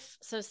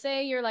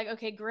 say you're like,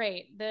 okay,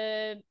 great.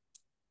 The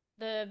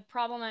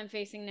problem I'm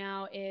facing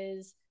now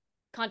is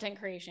content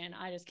creation.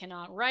 I just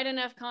cannot write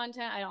enough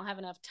content. I don't have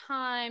enough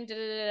time.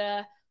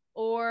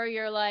 Or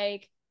you're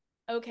like,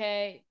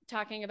 okay,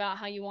 talking about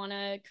how you want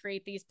to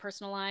create these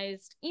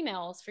personalized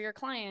emails for your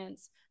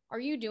clients, are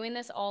you doing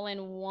this all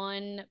in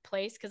one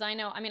place? Because I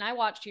know, I mean, I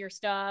watched your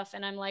stuff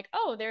and I'm like,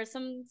 oh, there's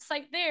some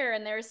site there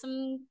and there's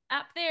some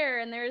app there.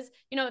 And there's,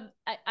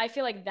 I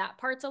feel like that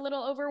part's a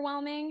little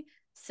overwhelming.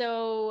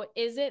 So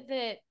is it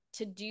that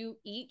to do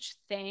each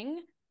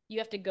thing, you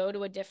have to go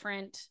to a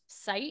different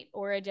site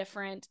or a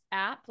different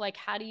app? Like,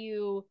 how do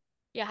you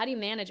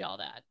manage all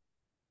that?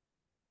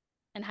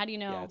 And how do you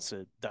Yeah, know?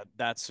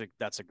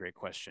 that's a great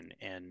question.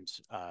 And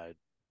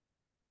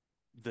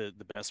the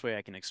best way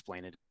I can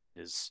explain it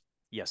is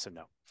yes and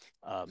no.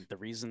 The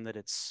reason that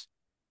it's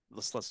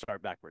let's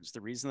start backwards.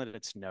 The reason that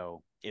it's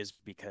no is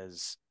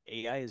because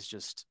AI is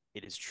just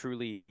it is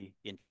truly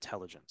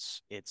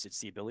intelligence. It's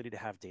the ability to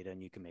have data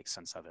and you can make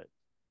sense of it.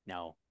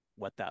 Now,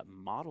 what that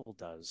model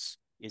does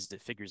is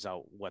it figures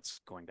out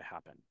what's going to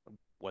happen.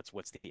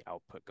 What's the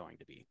output going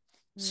to be?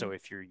 So Mm.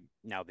 if you're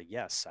now the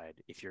yes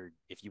side, if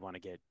you want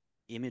to get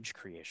image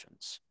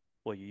creations,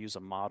 well, you use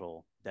a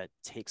model that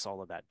takes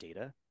all of that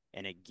data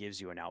and it gives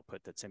you an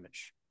output that's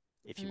image.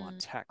 If you want Mm.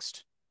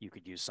 text, you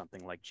could use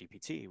something like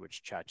GPT,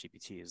 which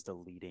ChatGPT is the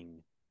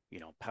leading,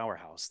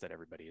 powerhouse that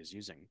everybody is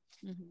using.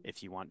 Mm-hmm.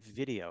 If you want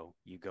video,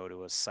 you go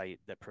to a site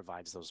that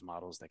provides those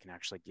models that can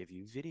actually give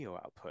you video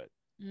output.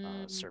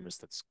 Mm-hmm. Service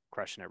that's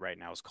crushing it right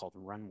now is called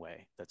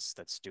Runway.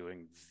 That's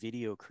doing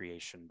video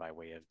creation by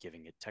way of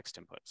giving it text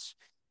inputs.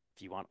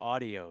 If you want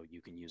audio,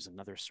 you can use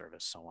another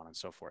service, so on and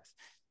so forth.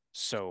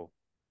 So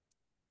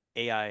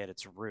AI at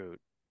its root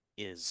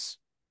is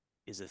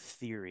is a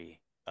theory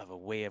of a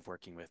way of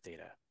working with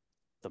data.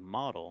 The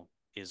model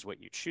is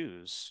what you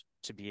choose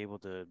to be able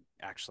to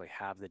actually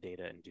have the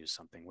data and do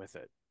something with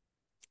it.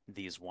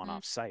 These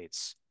one-off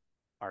sites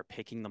are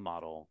picking the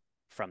model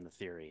from the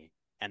theory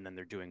and then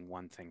they're doing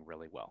one thing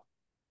really well.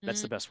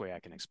 That's the Mm-hmm. best way I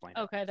can explain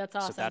it. Okay, that's So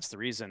awesome. that's the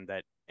reason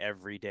that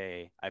every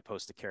day I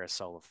post a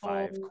carousel of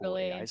 5 Oh, cool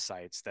AI really?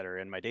 sites that are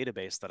in my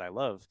database that I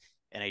love.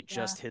 And I Yeah.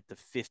 just hit the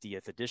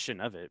 50th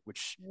edition of it,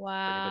 which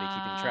for anybody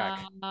keeping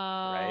track,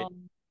 right? Wow.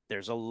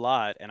 There's a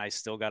lot, and I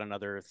still got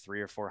another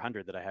 300 or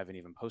 400 that I haven't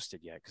even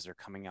posted yet because they're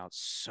coming out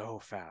so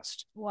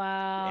fast.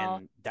 Wow.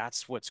 And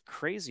that's what's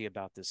crazy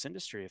about this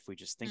industry. If we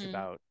just think Mm.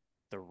 about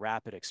the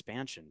rapid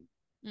expansion,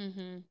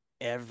 Mm-hmm.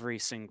 every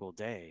single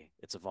day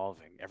it's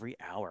evolving. Every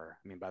hour.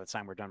 I mean, by the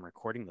time we're done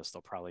recording this,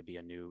 there'll probably be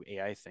a new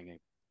AI thing. I'm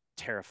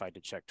terrified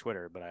to check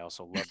Twitter, but I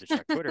also love to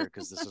check Twitter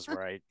because this is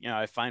where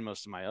I find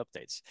most of my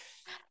updates.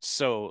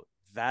 So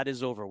that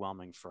is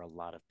overwhelming for a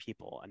lot of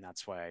people. And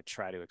that's why I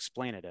try to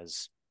explain it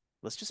as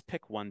let's just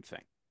pick one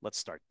thing. Let's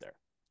start there.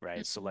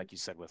 Right. So, Mm-hmm. like you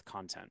said, with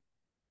content,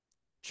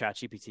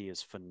 ChatGPT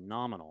is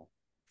phenomenal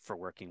for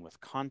working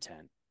with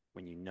content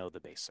when you know the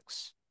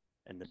basics.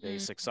 And the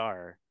basics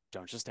are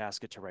don't just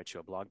ask it to write you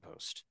a blog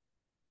post,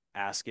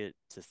 ask it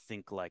to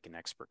think like an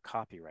expert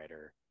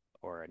copywriter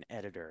or an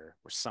editor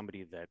or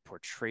somebody that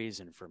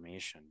portrays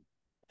information,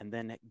 and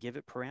then give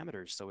it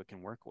parameters so it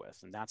can work with.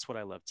 And that's what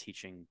I love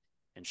teaching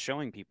and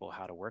showing people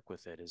how to work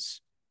with it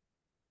is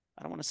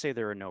I don't want to say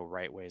there are no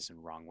right ways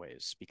and wrong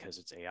ways because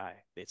it's AI,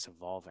 it's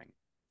evolving.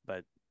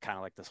 But kind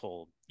of like this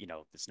whole,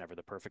 it's never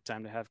the perfect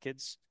time to have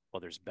kids. Well,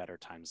 there's better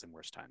times than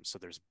worse times. So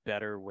there's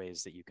better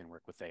ways that you can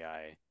work with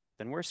AI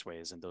than worse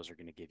ways, and those are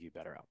going to give you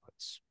better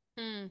outputs.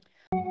 Mm-hmm.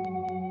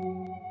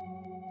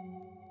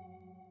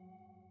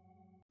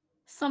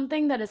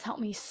 Something that has helped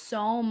me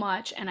so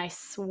much, and I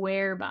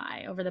swear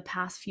by over the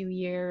past few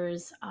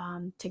years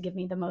to give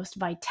me the most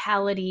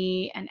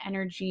vitality and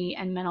energy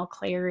and mental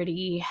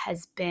clarity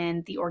has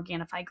been the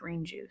Organifi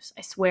green juice.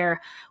 I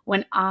swear,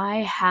 when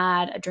I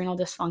had adrenal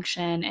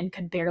dysfunction and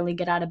could barely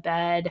get out of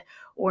bed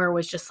or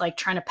was just like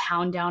trying to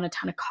pound down a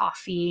ton of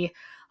coffee,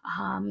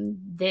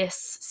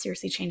 this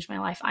seriously changed my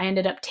life. I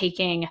ended up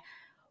taking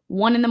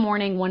one in the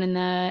morning, one in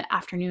the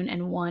afternoon,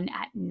 and one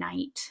at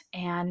night.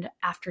 And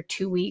after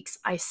 2 weeks,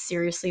 I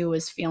seriously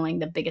was feeling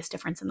the biggest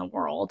difference in the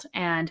world.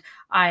 And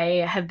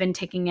I have been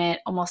taking it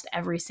almost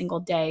every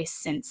single day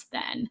since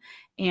then.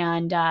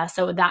 And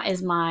so that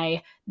is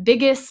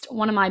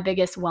one of my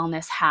biggest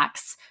wellness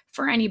hacks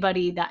for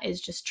anybody that is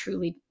just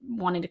truly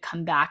wanting to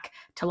come back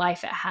to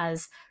life. It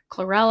has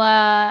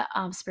chlorella,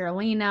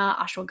 spirulina,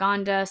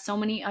 ashwagandha, so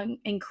many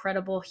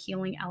incredible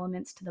healing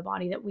elements to the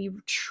body that we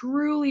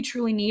truly,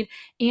 truly need.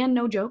 And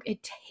no joke,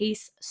 it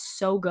tastes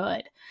so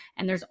good.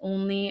 And there's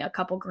only a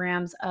couple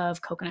grams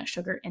of coconut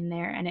sugar in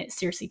there, and it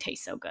seriously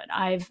tastes so good.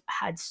 I've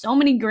had so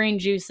many green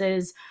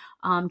juices,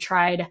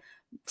 tried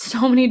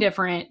so many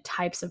different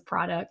types of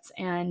products,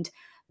 and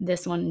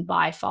this one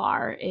by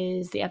far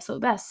is the absolute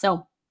best.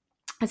 So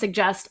I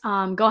suggest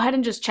go ahead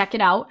and just check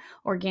it out,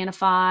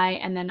 Organifi.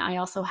 And then I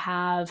also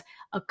have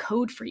a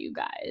code for you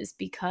guys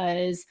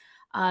because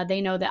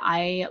they know that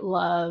I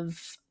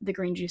love the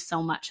green juice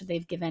so much.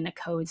 They've given a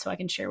code so I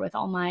can share with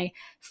all my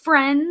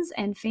friends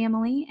and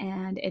family.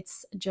 And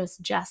it's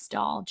just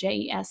Jessdahl,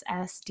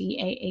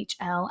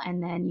 JESSDAHL.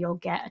 And then you'll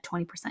get a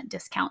 20%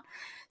 discount.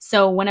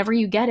 So whenever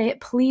you get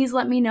it, please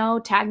let me know,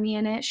 tag me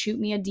in it, shoot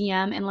me a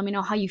DM, and let me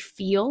know how you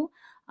feel.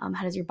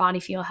 How does your body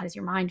feel? How does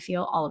your mind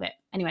feel? All of it.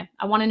 Anyway,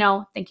 I want to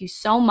know. Thank you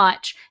so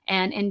much,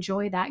 and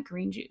enjoy that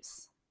green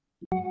juice.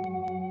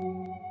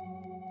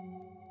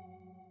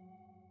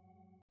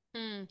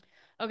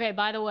 Okay,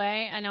 by the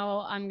way, I know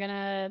I'm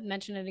gonna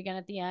mention it again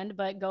at the end,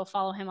 but go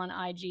follow him on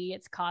IG.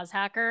 It's Cause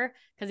Hacker,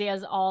 because he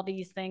has all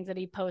these things that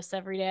he posts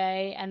every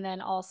day. And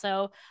then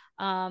also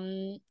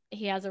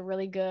he has a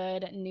really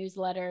good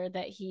newsletter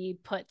that he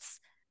puts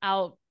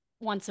out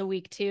once a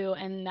week too,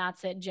 and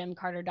that's at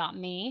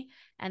jimcarter.me,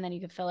 and then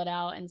you can fill it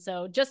out. And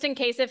so just in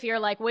case, if you're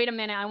like, wait a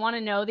minute, I want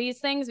to know these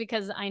things,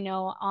 because I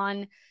know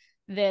on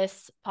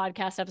this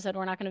podcast episode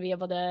we're not going to be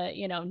able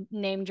to,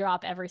 name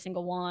drop every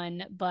single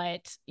one,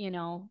 but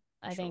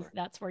I think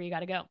that's where you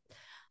got to go.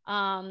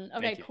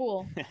 Okay,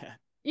 cool.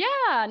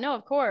 Yeah, no,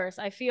 of course.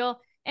 I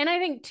feel, and I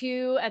think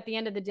too, at the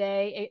end of the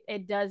day,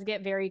 it does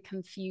get very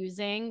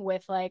confusing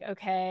with like,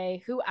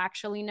 okay, who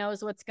actually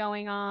knows what's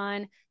going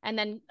on? And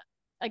then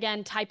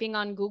again, typing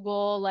on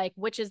Google, like,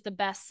 which is the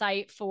best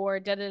site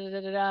for da da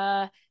da da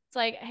da. It's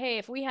like, hey,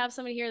 if we have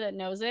somebody here that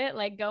knows it,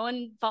 like, go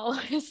and follow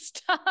his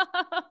stuff.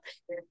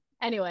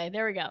 Anyway,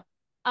 there we go.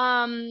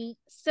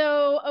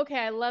 So okay,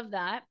 I love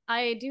that.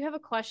 I do have a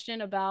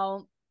question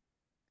about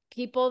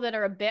people that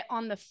are a bit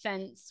on the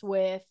fence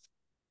with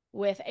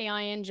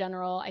AI in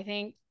general. I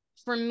think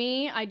for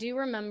me, I do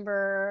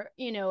remember,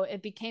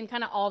 it became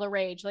kind of all the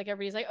rage. Like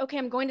everybody's like, okay,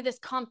 I'm going to this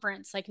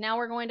conference. Like now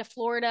we're going to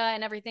Florida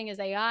and everything is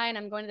AI, and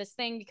I'm going to this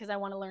thing because I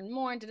want to learn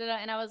more.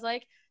 And I was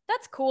like,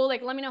 that's cool.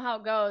 Like, let me know how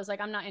it goes.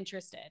 Like, I'm not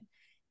interested.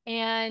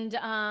 And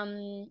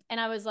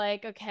I was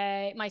like,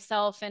 okay,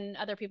 myself and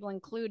other people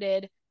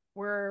included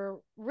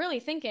were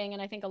really thinking,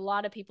 and I think a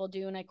lot of people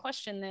do, and I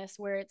question this,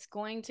 where it's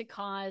going to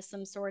cause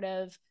some sort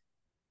of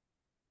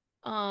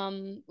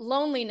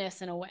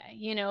loneliness in a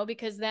way,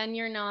 because then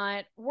you're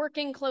not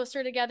working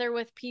closer together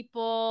with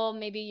people.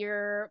 Maybe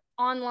you're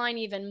online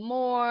even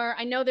more.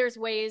 I know there's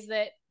ways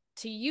that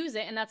to use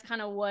it, and that's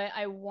kind of what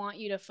I want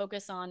you to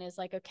focus on, is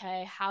like,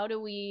 okay, how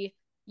do we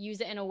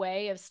use it in a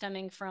way of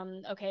stemming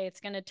from, okay, it's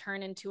going to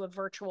turn into a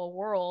virtual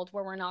world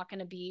where we're not going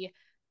to be,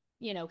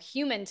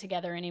 human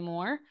together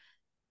anymore.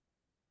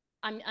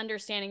 I'm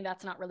understanding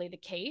that's not really the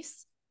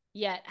case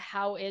yet.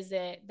 How is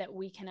it that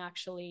we can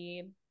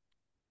actually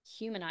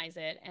humanize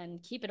it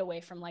and keep it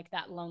away from like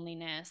that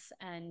loneliness?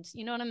 And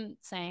you know what I'm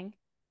saying?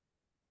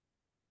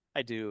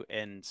 I do.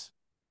 And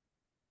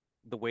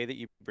the way that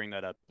you bring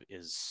that up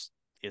is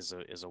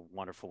a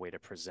wonderful way to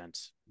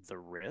present the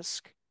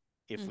risk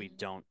if we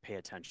don't pay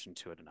attention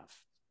to it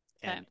enough.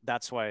 Okay. And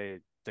that's why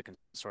the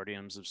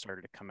consortiums have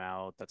started to come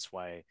out. That's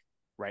why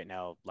right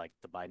now, like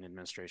the Biden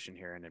administration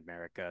here in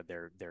America,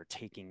 they're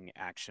taking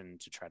action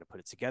to try to put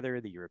it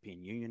together. The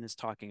European Union is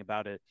talking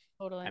about it.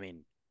 Totally. I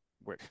mean,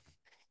 we're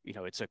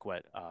it took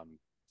what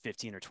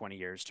 15 or 20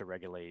 years to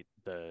regulate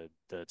the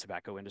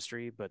tobacco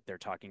industry, but they're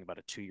talking about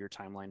a 2-year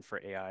timeline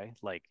for AI.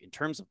 Like in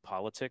terms of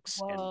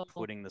politics and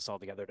putting this all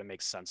together to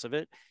make sense of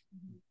it,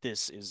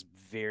 this is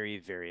very,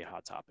 very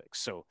hot topic.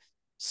 So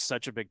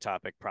such a big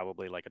topic,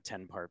 probably like a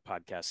 10-part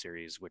podcast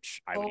series,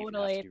 which I would even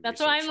have to do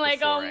That's why I'm like,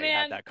 oh man, I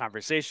had that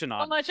conversation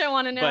on. How much I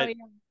want to know.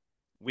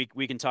 But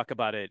we can talk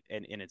about it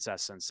in its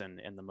essence,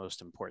 and the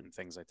most important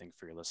things I think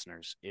for your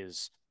listeners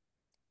is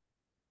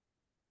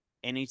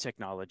any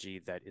technology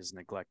that is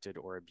neglected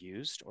or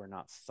abused or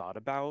not thought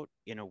about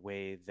in a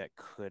way that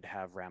could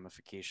have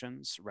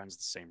ramifications runs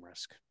the same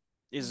risk,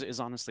 is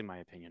honestly my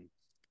opinion.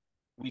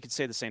 We could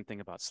say the same thing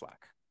about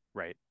Slack,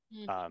 right?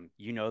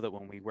 That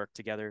when we work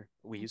together,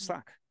 we use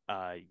Slack.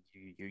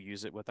 You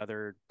use it with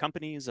other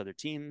companies, other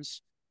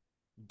teams.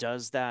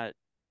 Does that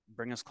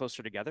bring us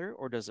closer together,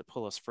 or does it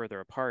pull us further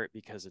apart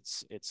because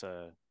is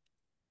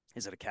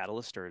it a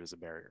catalyst or it is a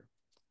barrier?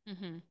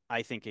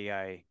 I think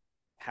AI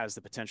has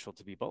the potential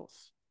to be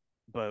both,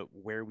 but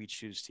where we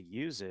choose to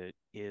use it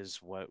is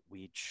what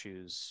we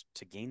choose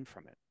to gain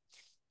from it.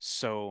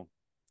 So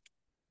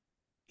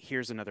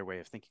here's another way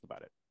of thinking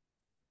about it.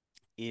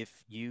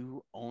 If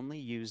you only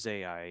use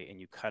AI and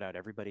you cut out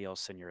everybody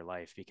else in your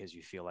life because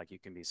you feel like you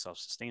can be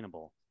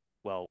self-sustainable,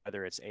 well,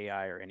 whether it's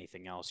AI or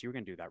anything else, you're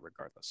going to do that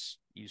regardless.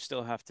 You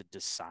still have to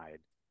decide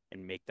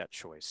and make that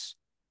choice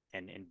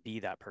and be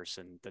that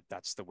person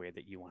that's the way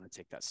that you want to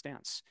take that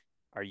stance.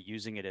 Are you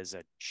using it as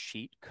a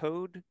cheat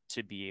code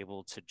to be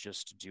able to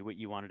just do what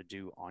you wanted to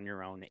do on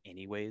your own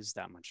anyways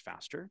that much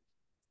faster?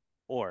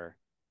 Or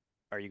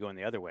are you going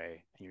the other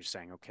way and you're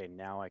saying, okay,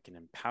 now I can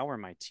empower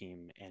my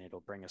team and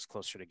it'll bring us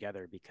closer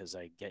together because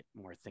I get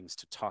more things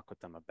to talk with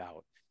them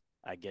about.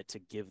 I get to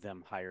give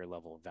them higher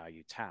level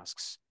value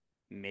tasks.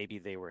 Maybe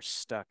they were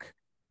stuck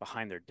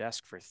behind their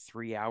desk for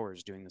 3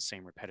 hours doing the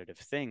same repetitive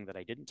thing that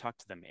I didn't talk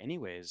to them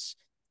anyways.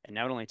 And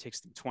now it only takes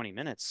them 20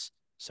 minutes.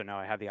 So now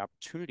I have the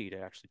opportunity to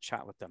actually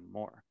chat with them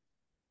more.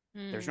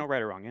 There's no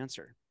right or wrong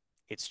answer.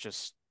 It's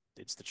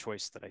the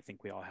choice that I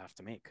think we all have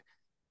to make.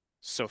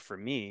 So for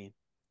me,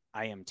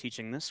 I am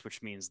teaching this,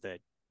 which means that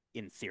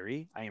in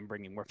theory, I am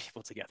bringing more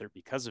people together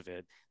because of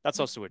it. That's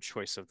also a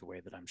choice of the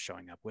way that I'm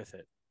showing up with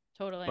it.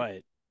 Totally.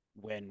 But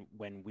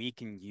when we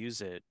can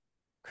use it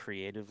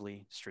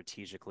creatively,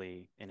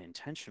 strategically, and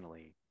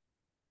intentionally,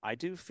 I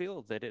do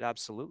feel that it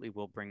absolutely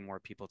will bring more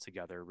people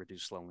together,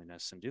 reduce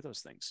loneliness, and do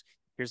those things.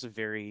 Here's a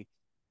very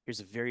here's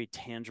a very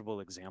tangible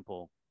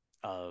example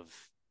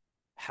of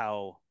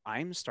how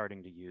I'm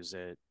starting to use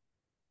it,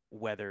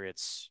 whether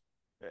it's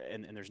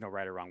and there's no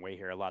right or wrong way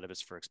here. A lot of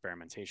it's for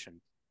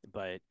experimentation,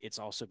 but it's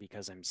also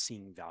because I'm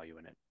seeing value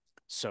in it.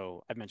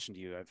 So I've mentioned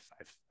to you,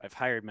 I've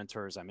hired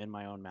mentors. I'm in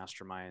my own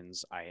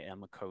masterminds. I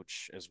am a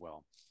coach as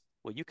well.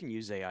 Well, you can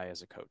use AI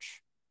as a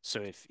coach.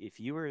 So if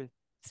you were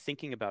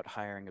thinking about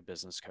hiring a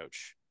business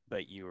coach,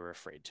 but you were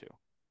afraid to,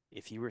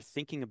 if you were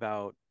thinking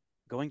about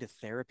going to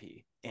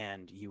therapy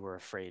and you were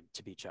afraid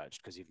to be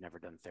judged because you've never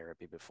done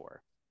therapy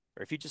before,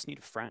 or if you just need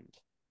a friend,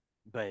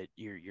 but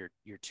you're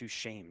too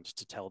shamed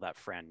to tell that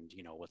friend,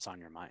 what's on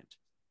your mind.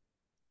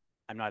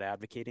 I'm not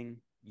advocating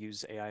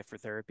use AI for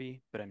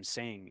therapy, but I'm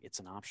saying it's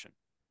an option.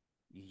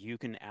 You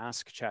can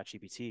ask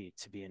ChatGPT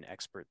to be an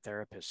expert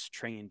therapist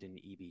trained in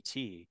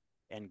EBT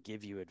and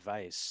give you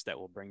advice that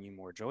will bring you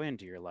more joy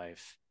into your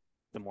life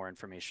the more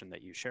information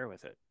that you share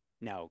with it.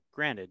 Now,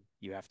 granted,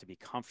 you have to be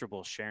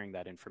comfortable sharing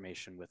that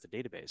information with the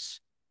database,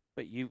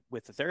 but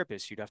with the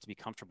therapist, you'd have to be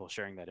comfortable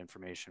sharing that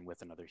information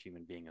with another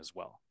human being as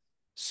well.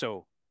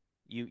 So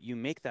you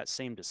make that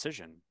same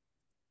decision,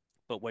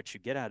 but what you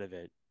get out of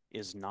it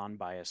is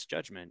non-biased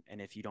judgment.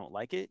 And if you don't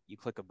like it, you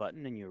click a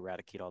button and you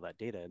eradicate all that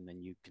data, and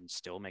then you can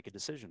still make a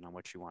decision on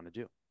what you want to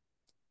do.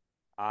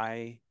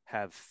 I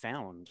have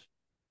found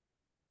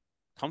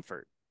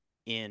comfort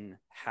in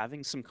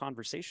having some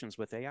conversations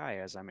with AI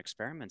as I'm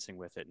experimenting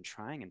with it and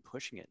trying and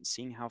pushing it and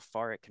seeing how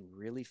far it can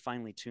really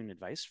finely tune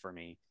advice for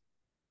me.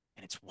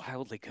 And it's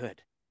wildly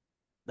good.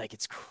 Like,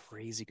 it's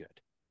crazy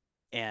good.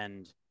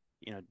 And,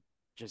 you know,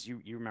 just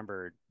you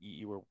remember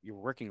you were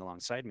working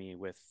alongside me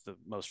with the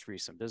most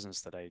recent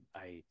business that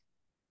I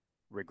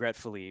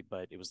regretfully,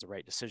 but it was the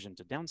right decision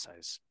to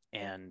downsize.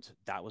 And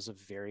that was a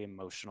very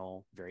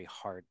emotional, very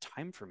hard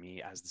time for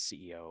me as the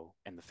CEO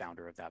and the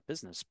founder of that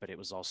business, but it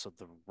was also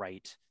the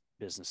right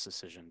business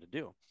decision to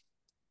do.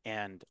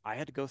 And I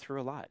had to go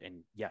through a lot.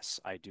 And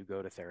yes, I do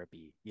go to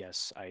therapy.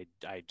 Yes, I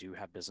do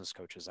have business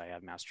coaches. I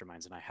have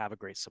masterminds and I have a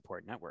great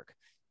support network.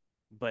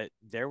 But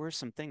there were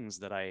some things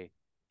that I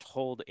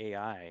told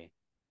AI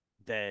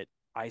that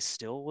I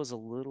still was a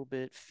little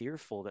bit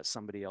fearful that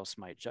somebody else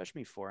might judge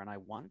me for, and I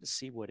wanted to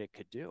see what it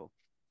could do.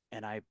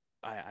 And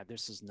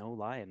this is no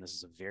lie, and this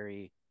is a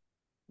very,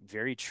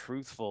 very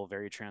truthful,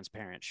 very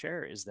transparent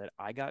share, is that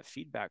I got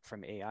feedback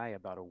from AI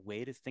about a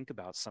way to think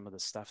about some of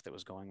the stuff that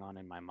was going on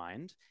in my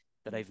mind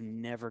that I've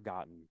never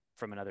gotten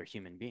from another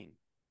human being.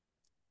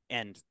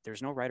 And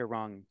there's no right or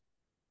wrong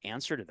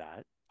answer to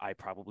that. I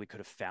probably could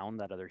have found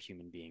that other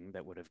human being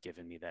that would have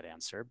given me that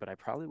answer, but I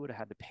probably would have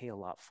had to pay a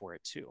lot for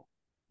it too.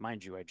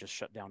 Mind you, I just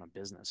shut down a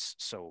business.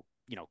 So,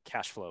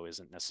 cash flow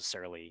isn't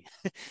necessarily,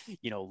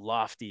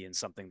 lofty and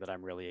something that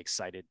I'm really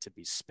excited to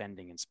be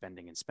spending and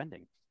spending and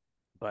spending.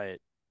 But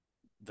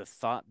the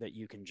thought that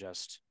you can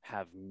just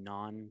have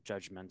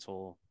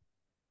non-judgmental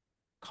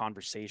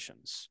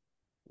conversations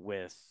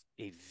with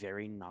a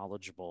very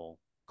knowledgeable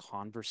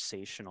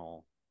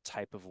conversational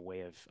type of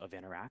way of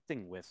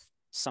interacting with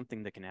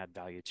something that can add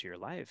value to your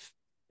life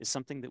is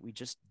something that we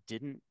just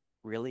didn't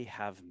really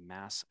have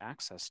mass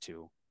access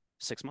to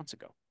 6 months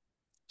ago.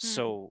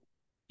 So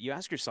you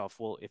ask yourself,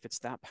 well, if it's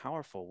that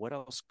powerful, what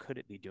else could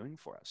it be doing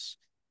for us?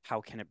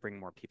 How can it bring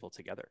more people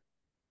together?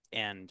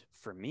 And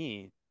for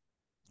me,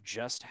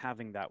 just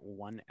having that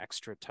one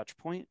extra touch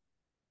point,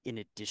 in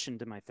addition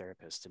to my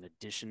therapist, in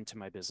addition to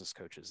my business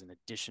coaches, in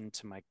addition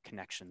to my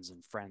connections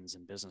and friends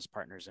and business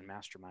partners and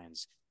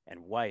masterminds and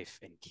wife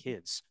and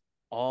kids,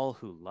 all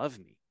who love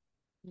me,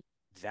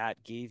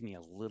 that gave me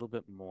a little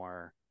bit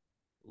more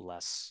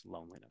less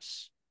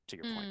loneliness, to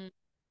your point.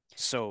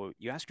 So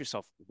you ask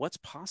yourself, what's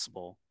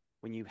possible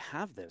when you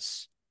have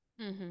this,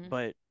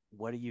 but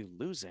what are you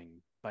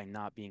losing by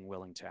not being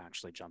willing to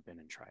actually jump in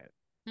and try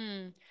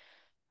it?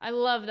 I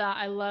love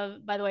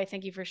that. By the way,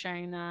 thank you for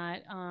sharing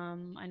that.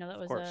 I know that Of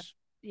was course.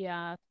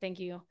 yeah, thank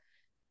you.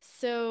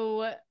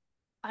 So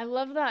I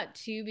love that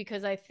too,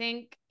 because I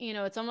think,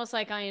 it's almost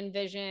like I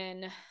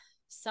envision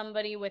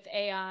somebody with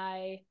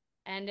AI,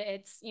 and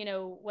it's,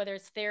 whether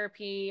it's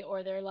therapy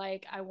or they're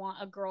like, I want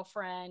a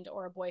girlfriend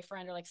or a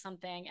boyfriend or like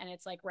something. And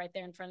it's like right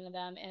there in front of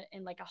them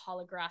in like a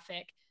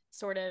holographic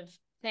sort of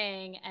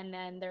thing. And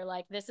then they're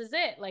like, this is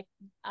it. Like,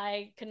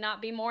 I could not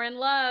be more in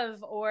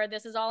love, or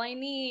this is all I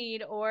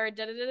need, or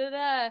da da da da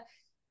da.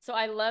 So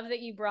I love that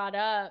you brought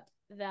up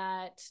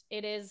that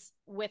it is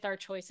with our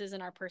choices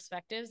and our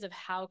perspectives of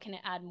how can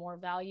it add more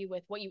value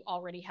with what you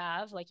already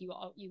have. Like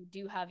you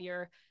do have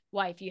your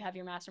wife, you have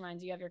your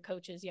masterminds, you have your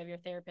coaches, you have your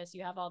therapists,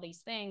 you have all these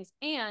things,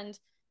 and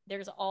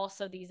there's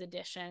also these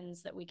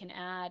additions that we can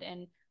add.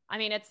 And I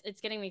mean,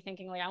 it's getting me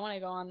thinking, like, I want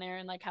to go on there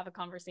and like have a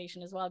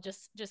conversation as well,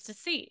 just to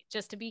see,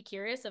 just to be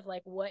curious of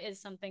like, what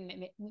is something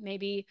that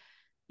maybe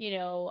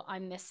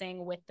I'm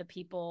missing with the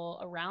people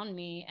around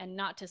me, and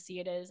not to see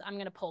it as I'm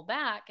going to pull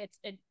back.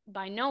 It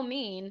by no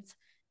means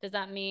does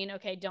that mean,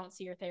 okay, don't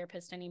see your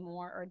therapist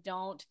anymore, or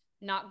don't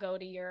not go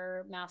to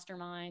your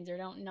masterminds, or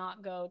don't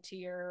not go to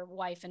your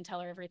wife and tell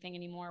her everything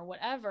anymore,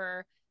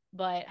 whatever.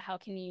 but how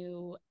can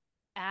you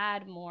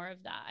add more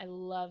of that? I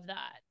love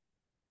that.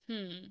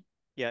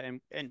 Yeah,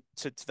 and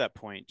to that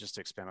point, just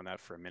to expand on that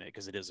for a minute,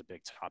 because it is a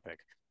big topic.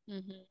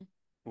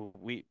 Mm-hmm.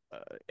 We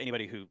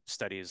anybody who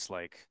studies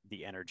like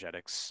the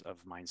energetics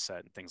of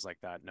mindset and things like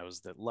that knows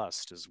that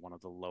lust is one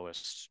of the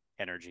lowest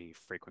energy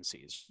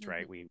frequencies, Mm-hmm.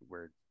 right?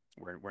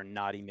 We're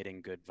not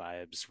emitting good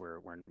vibes.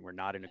 We're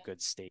not in a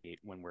good state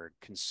when we're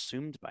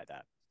consumed by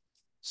that.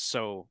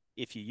 So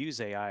if you use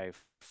AI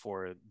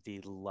for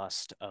the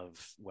lust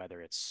of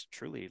whether it's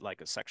truly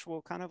like a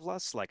sexual kind of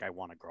lust, like I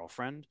want a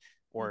girlfriend,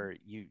 Mm-hmm. or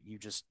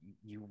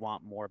you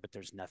want more, but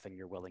there's nothing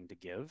you're willing to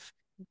give,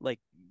 like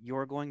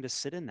you're going to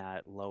sit in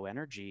that low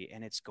energy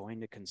and it's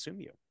going to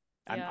consume you.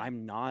 Yeah.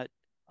 I'm not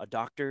a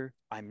doctor.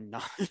 I'm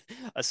not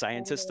a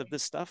scientist of Totally.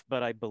 this stuff,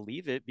 but I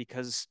believe it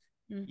because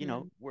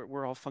Mm-hmm.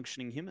 we're all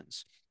functioning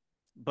humans.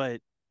 But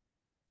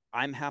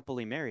I'm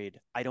happily married.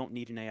 I don't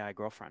need an AI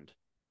girlfriend.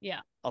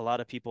 Yeah. A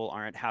lot of people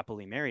aren't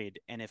happily married.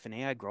 And if an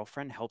AI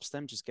girlfriend helps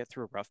them just get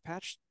through a rough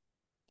patch,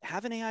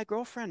 have an AI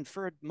girlfriend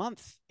for a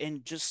month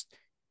and just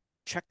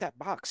check that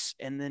box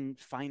and then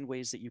find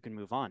ways that you can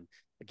move on.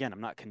 Again,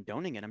 I'm not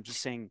condoning it. I'm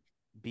just saying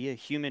be a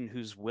human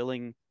who's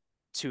willing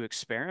to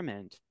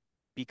experiment,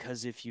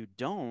 because if you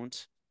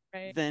don't,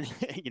 Right. then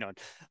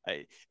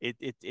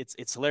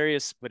it's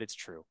hilarious, but it's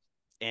true.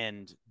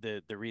 And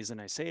the reason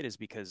I say it is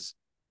because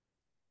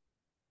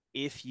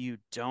if you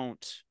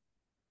don't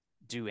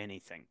do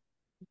anything,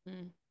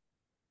 Mm-hmm.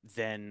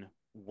 then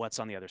what's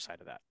on the other side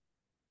of that?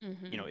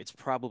 Mm-hmm. It's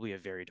probably a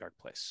very dark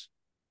place.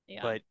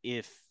 Yeah. But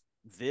if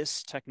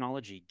this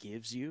technology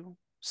gives you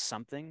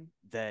something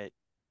that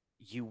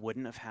you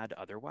wouldn't have had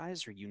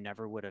otherwise, or you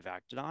never would have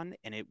acted on,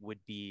 and it would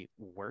be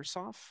worse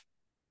off,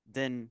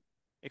 then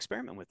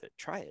experiment with it.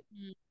 Try it.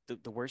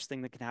 The worst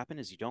thing that can happen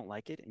is you don't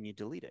like it and you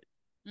delete it,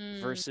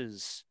 Mm-hmm.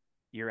 versus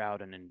you're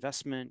out an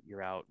investment,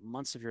 you're out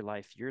months of your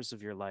life, years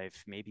of your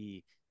life,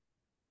 maybe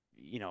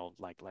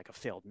like a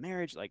failed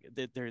marriage. Like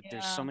there's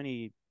so Yeah.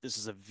 many. This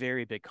is a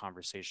very big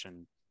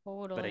conversation, but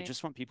I Totally.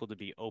 just want people to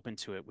be open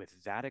to it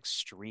with that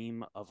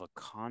extreme of a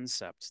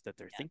concept that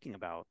they're Yeah. thinking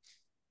about,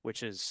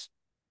 which is,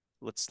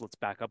 let's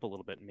back up a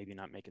little bit and maybe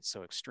not make it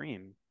so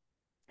extreme.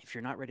 If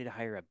you're not ready to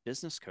hire a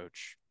business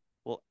coach,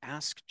 well,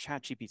 ask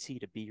ChatGPT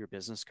to be your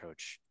business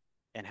coach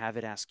and have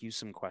it ask you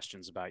some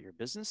questions about your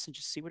business and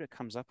just see what it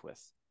comes up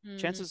with. Mm-hmm.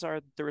 Chances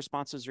are the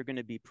responses are going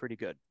to be pretty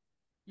good.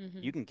 Mm-hmm.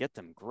 You can get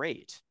them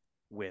great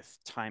with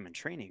time and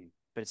training,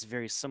 but it's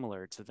very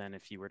similar to then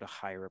if you were to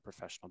hire a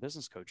professional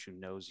business coach who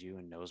knows you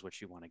and knows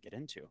what you want to get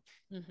into.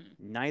 Mm-hmm.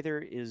 Neither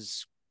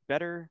is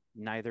better,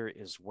 neither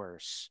is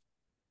worse.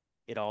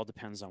 It all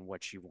depends on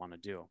what you want to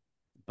do.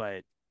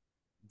 But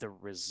the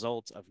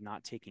result of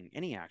not taking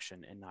any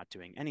action and not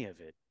doing any of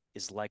it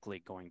is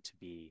likely going to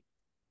be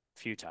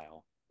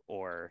futile,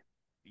 or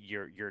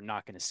you're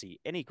not going to see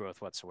any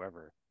growth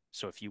whatsoever.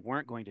 So if you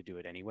weren't going to do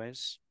it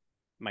anyways,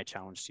 my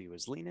challenge to you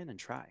is lean in and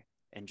try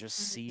and just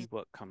Mm-hmm. see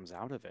what comes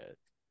out of it,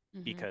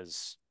 Mm-hmm.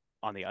 because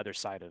on the other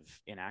side of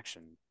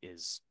inaction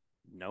is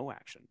no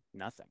action,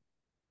 nothing.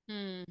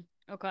 Mm.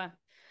 Okay.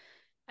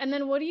 And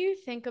then what do you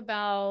think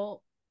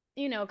about,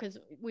 because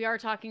we are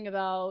talking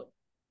about,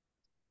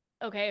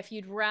 okay, if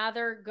you'd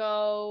rather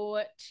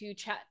go to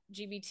chat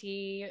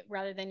GBT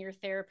rather than your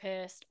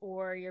therapist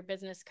or your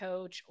business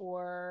coach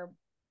or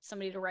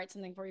somebody to write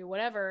something for you,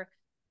 whatever,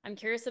 I'm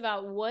curious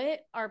about what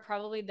are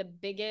probably the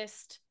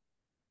biggest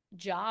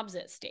jobs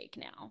at stake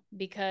now,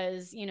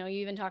 because you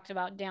even talked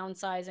about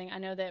downsizing. I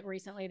know that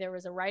recently there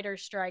was a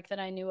writer's strike that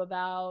I knew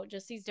about,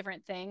 just these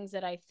different things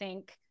that I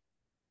think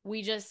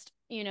we just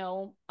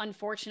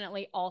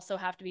unfortunately also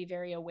have to be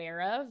very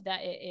aware of,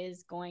 that it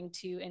is going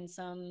to, in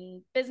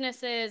some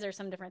businesses or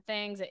some different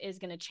things, it is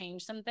going to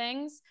change some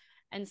things.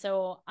 And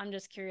so I'm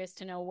just curious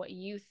to know what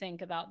you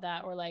think about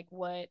that, or like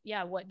what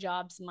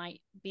jobs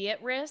might be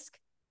at risk.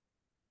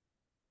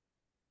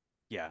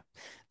 Yeah,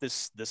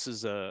 this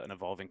is an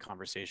evolving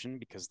conversation,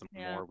 because the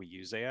Yeah. more we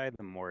use AI,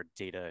 the more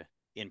data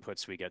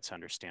inputs we get to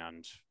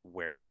understand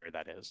where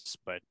that is.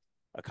 But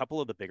a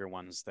couple of the bigger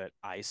ones that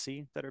I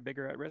see that are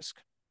bigger at risk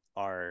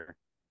are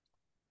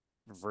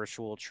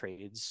virtual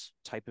trades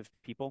type of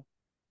people.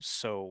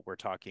 So we're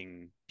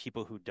talking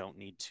people who don't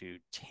need to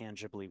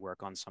tangibly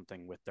work on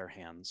something with their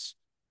hands,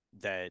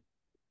 that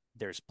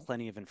there's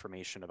plenty of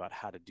information about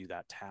how to do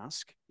that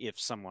task if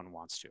someone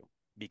wants to.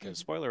 Because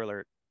Mm-hmm. spoiler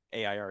alert,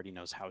 AI already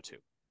knows how to.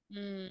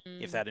 If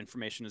Mm-hmm. that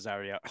information is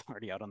already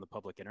out on the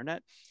public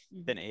internet,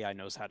 then Mm-hmm. AI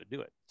knows how to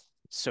do it.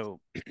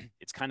 So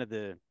it's kind of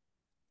the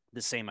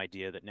same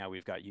idea that now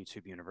we've got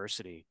YouTube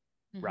University.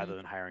 Mm-hmm. Rather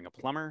than hiring a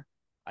plumber,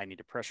 I need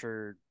to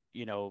pressure,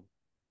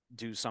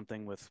 do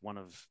something with one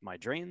of my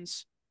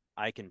drains.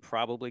 I can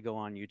probably go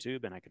on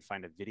YouTube and I can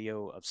find a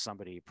video of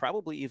somebody,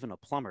 probably even a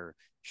plumber,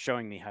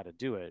 showing me how to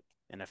do it.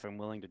 And if I'm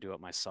willing to do it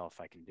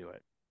myself, I can do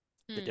it.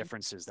 The Mm-hmm.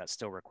 difference is that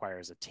still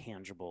requires a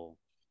tangible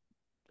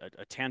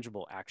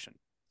action.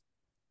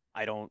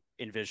 I don't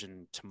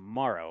envision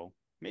tomorrow,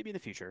 maybe in the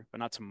future, but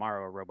not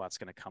tomorrow, a robot's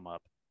going to come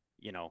up,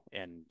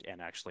 and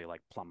actually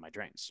like plumb my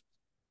drains.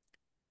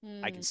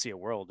 I can Mm. see a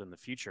world in the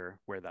future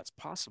where that's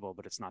possible,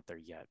 but it's not there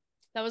yet.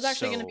 That was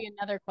actually going to be So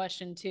another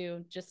question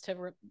too, just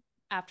to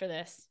after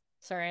this.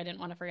 Sorry, I didn't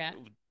want to forget.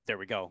 there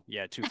we go.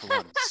 Yeah, 2 for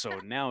 1. So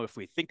now if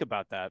we think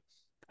about that,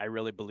 I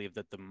really believe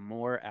that the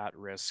more at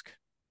risk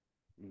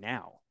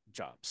now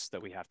jobs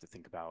that we have to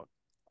think about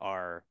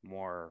are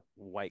more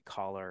white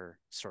collar,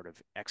 sort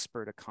of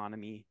expert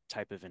economy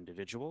type of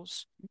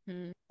individuals,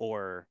 Mhm.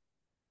 or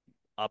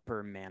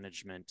upper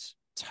management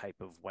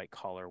type of white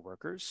collar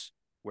workers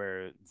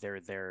where they're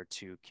there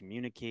to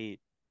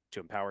communicate, to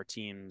empower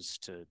teams,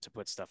 to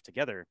put stuff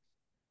together.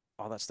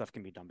 All that stuff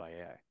can be done by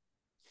AI.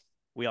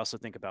 We also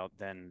think about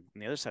then on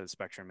the other side of the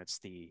spectrum, it's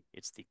the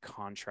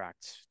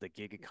contract, the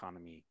gig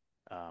economy.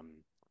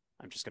 Um,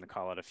 I'm just going to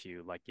call out a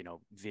few, like,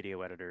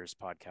 video editors,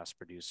 podcast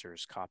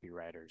producers,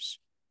 copywriters.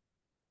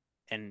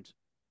 And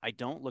I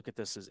don't look at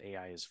this as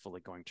AI is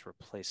fully going to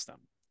replace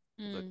them.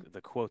 The, Mm.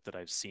 the quote that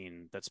I've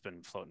seen that's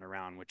been floating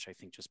around, which I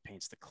think just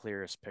paints the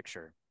clearest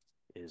picture,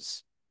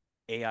 is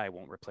AI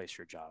won't replace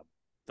your job.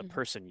 The Mhm.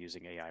 person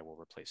using AI will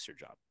replace your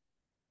job.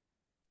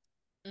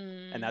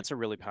 And Mm. that's a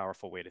really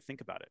powerful way to think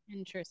about it.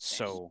 Interesting.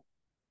 So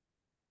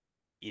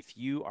if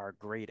you are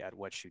great at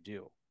what you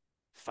do,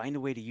 find a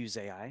way to use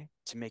AI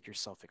to make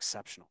yourself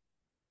exceptional.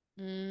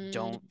 Mm.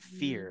 Don't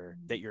fear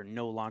that you're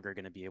no longer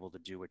going to be able to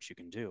do what you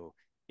can do.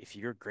 If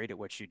you're great at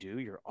what you do,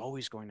 you're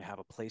always going to have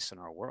a place in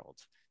our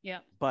world. Yeah.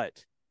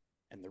 But,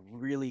 and the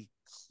really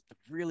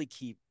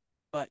key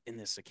but in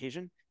this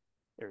occasion,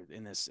 or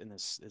in this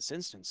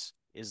instance,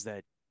 is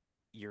that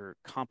your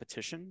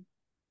competition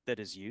that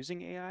is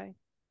using AI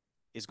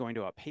is going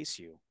to outpace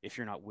you if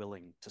you're not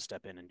willing to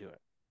step in and do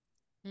it.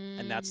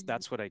 And that's Mm.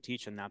 that's what I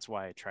teach, and that's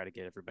why I try to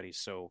get everybody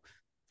so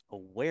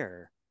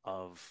aware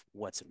of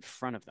what's in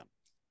front of them.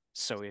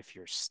 So if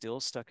you're still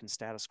stuck in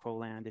status quo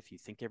land, if you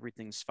think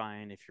everything's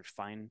fine, if you're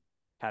fine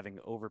having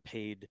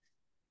overpaid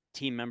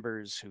team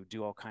members who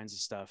do all kinds of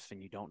stuff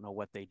and you don't know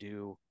what they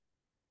do,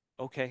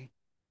 okay,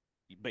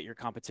 but your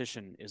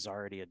competition is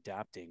already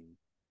adapting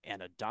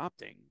and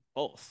adopting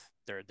both.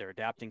 They're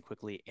adapting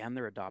quickly and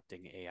they're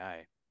adopting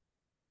AI.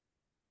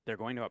 They're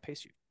going to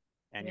outpace you,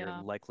 and you're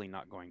Yeah. likely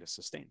not going to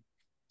sustain.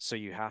 So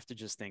you have to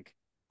just think,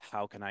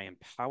 how can I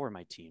empower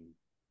my team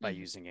by Mhm.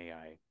 using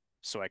AI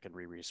so I can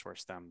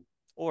re-resource them?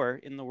 Or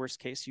in the worst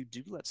case, you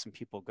do let some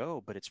people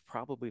go, but it's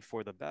probably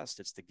for the best.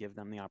 It's to give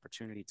them the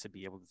opportunity to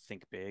be able to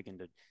think big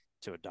and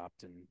to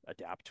adopt and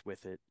adapt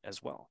with it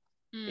as well.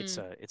 It's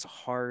Mm. a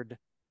hard,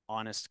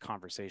 honest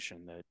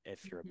conversation that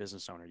if you're a Mhm.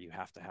 business owner, you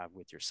have to have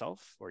with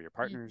yourself or your Mhm.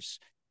 partners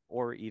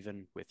or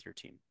even with your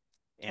team.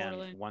 And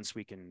Totally. once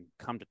we can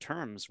come to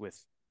terms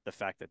with the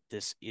fact that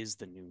this is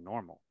the new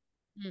normal,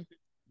 Mhm.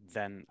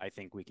 then I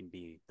think we can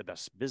be the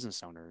best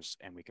business owners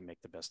and we can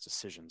make the best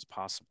decisions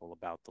possible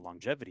about the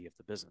longevity of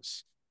the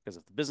business. Because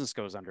if the business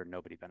goes under,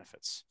 nobody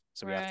benefits.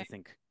 So Right.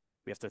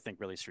 we have to think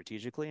really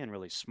strategically and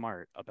really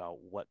smart about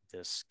what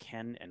this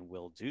can and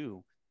will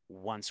do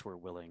once we're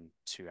willing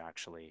to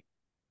actually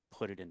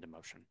put it into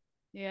motion.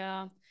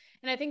 Yeah.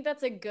 And I think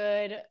that's a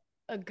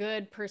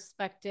good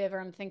perspective. Or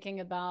I'm thinking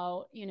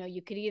about,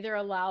 you could either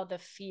allow the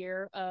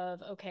fear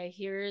of, okay,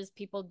 here's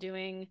people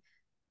doing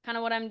kind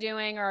of what I'm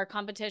doing or our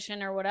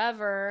competition or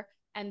whatever,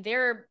 and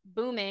they're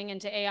booming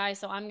into AI.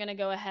 So I'm going to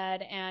go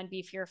ahead and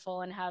be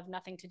fearful and have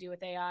nothing to do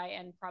with AI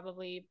and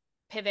probably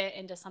pivot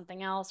into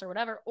something else or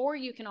whatever. Or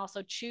you can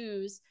also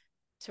choose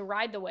to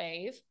ride the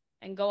wave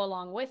and go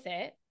along with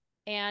it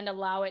and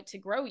allow it to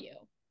grow you.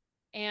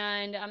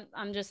 And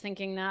I'm just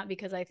thinking that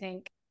because I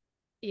think,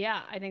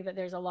 yeah, I think that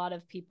there's a lot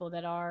of people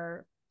that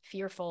are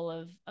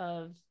fearful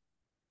of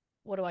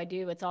what do I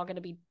do? It's all going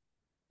to be,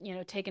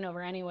 taken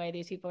over anyway.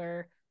 These people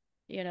are,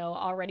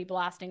 already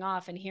blasting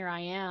off, and here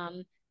I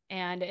am.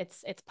 And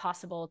it's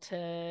possible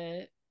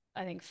to,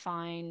 I think,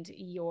 find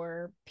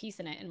your piece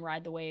in it and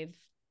ride the wave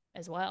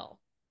as well.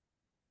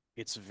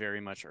 It's very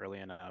much early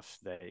enough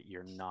that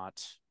you're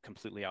not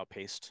completely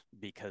outpaced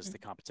because the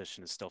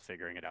competition is still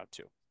figuring it out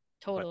too.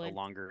 But the Totally.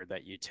 longer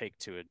that you take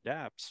to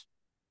adapt,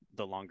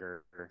 the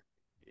longer,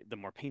 the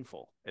more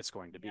painful it's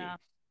going to Yeah.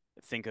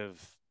 be. Think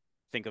of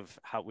think of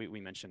how we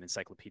mentioned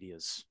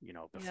encyclopedias,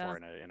 Yeah. before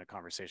in a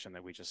conversation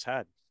that we just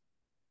had.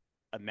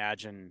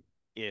 Imagine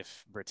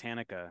if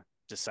Britannica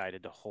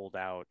decided to hold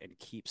out and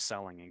keep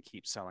selling,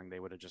 they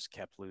would have just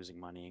kept losing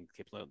money and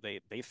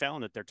they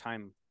found that their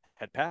time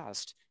had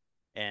passed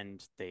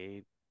and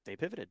they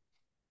pivoted.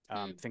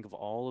 Mm. Think of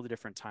all of the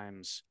different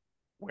times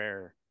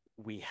where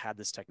we had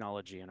this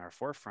technology in our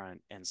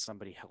forefront and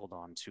somebody held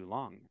on too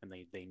long and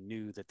they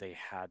knew that they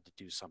had to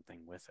do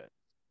something with it.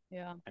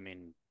 Yeah. I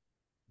mean,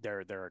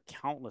 there are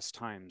countless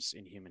times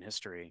in human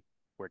history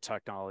where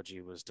technology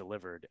was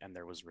delivered and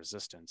there was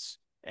resistance.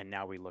 And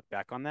now we look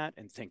back on that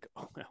and think,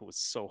 oh, it was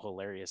so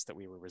hilarious that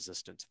we were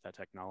resistant to that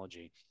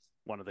technology.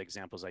 One of the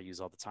examples I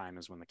use all the time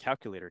is when the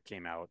calculator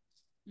came out.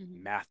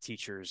 Mm-hmm. Math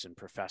teachers and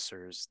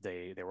professors,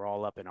 they were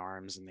all up in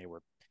arms and they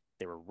were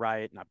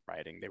not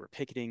rioting, they were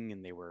picketing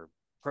and they were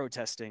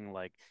protesting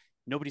like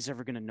nobody's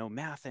ever going to know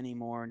math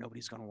anymore,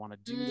 nobody's going to want to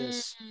do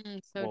this.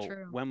 So Well,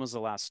 true.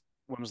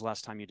 when was the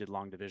last time you did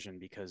long division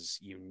because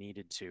you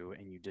needed to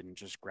and you didn't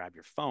just grab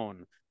your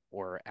phone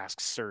or ask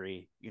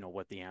Siri,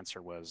 what the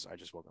answer was? I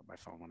just woke up my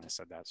phone when I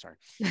said that. Sorry.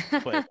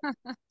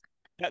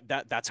 But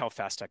that's how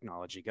fast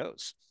technology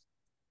goes.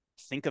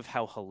 Think of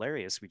how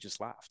hilarious we just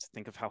laughed.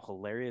 Think of how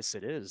hilarious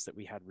it is that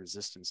we had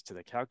resistance to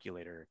the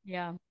calculator.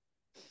 Yeah.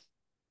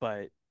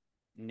 But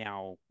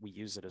now we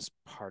use it as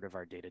part of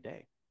our day to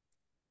day.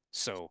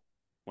 So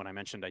when I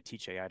mentioned I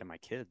teach AI to my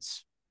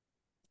kids,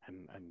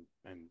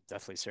 I'm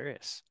definitely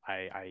serious.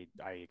 I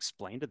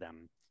explain to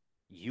them,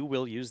 you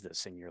will use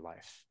this in your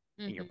life,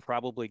 and you're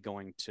probably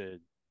going to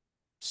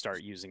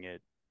start using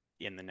it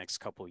in the next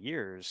couple of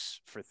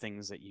years for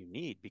things that you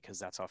need because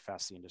that's how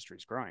fast the industry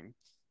is growing.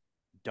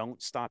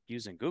 Don't stop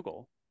using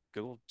Google.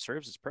 Google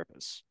serves its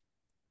purpose,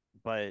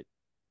 but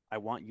I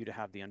want you to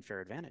have the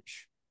unfair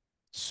advantage.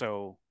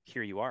 So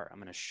here you are. I'm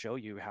going to show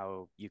you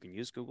how you can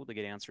use Google to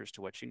get answers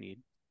to what you need,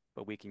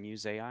 but we can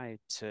use AI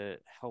to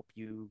help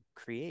you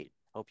create,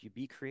 help you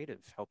be creative,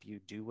 help you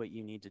do what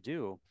you need to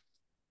do.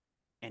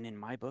 And in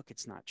my book,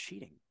 it's not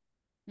cheating.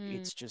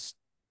 It's just,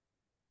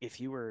 if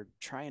you were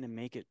trying to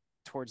make it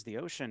towards the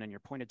ocean and you're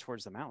pointed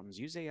towards the mountains,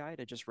 use AI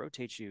to just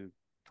rotate you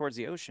towards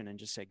the ocean and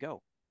just say,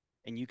 go.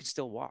 And you can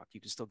still walk. You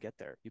can still get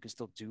there. You can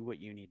still do what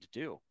you need to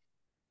do.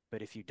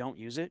 But if you don't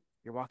use it,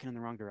 you're walking in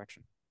the wrong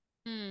direction.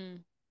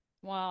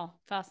 Wow.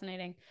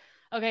 Fascinating.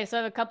 Okay. So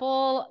I have a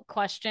couple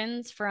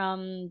questions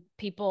from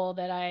people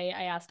that I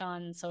asked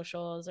on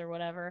socials or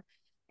whatever.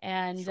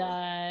 And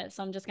Sure.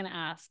 so I'm just going to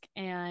ask.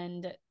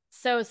 And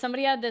so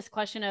somebody had this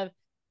question of,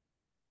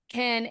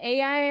 can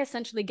AI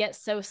essentially get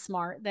so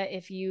smart that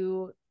if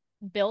you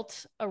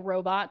built a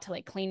robot to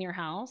like clean your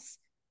house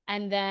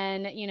and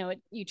then,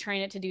 you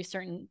train it to do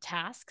certain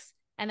tasks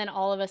and then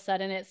all of a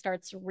sudden it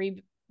starts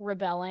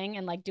rebelling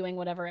and like doing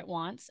whatever it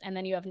wants and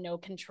then you have no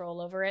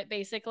control over it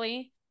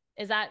basically?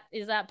 Is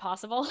that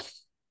possible?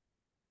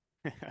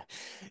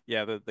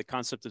 Yeah, the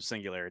concept of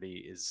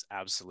singularity is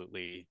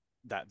absolutely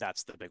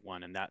that's the big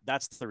one. And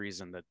that's the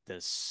reason that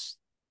this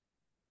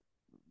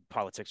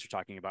politics are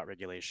talking about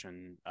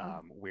regulation.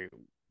 Where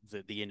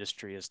the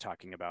industry is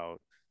talking about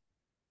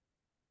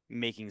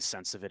making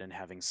sense of it and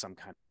having some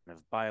kind of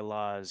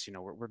bylaws.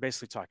 We're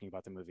basically talking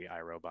about the movie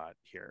iRobot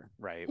here,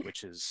 right?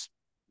 Which is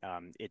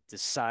it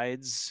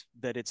decides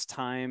that it's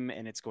time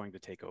and it's going to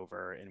take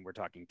over. And we're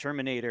talking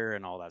Terminator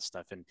and all that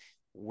stuff. And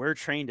we're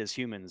trained as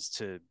humans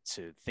to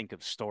think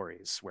of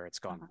stories where it's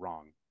gone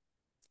wrong.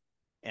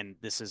 And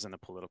this isn't a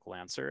political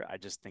answer. I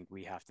just think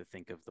we have to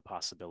think of the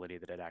possibility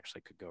that it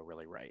actually could go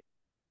really right.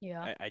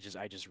 Yeah, I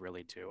just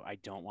really do. I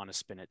don't want to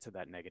spin it to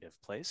that negative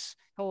place.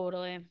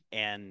 totally.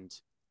 And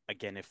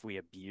again, if we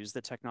abuse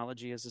the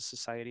technology as a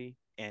society,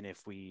 and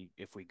if we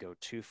go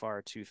too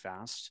far too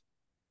fast,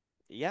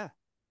 yeah,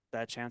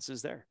 that chance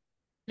is there.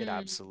 It Mm.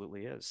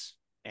 absolutely is.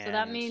 So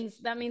that And means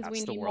we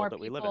that's the need world more that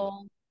we live in.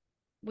 people.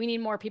 We need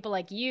more people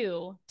like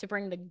you to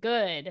bring the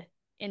good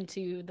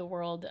into the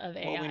world of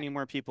Well, we AI. need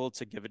more people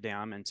to give a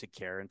damn and to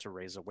care and to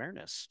raise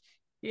awareness.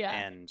 Yeah.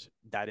 And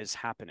that is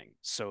happening.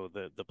 So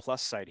the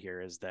plus side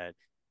here is that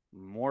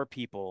more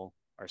people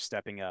are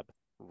stepping up,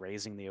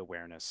 raising the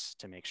awareness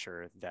to make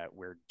sure that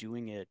we're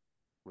doing it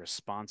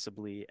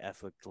responsibly,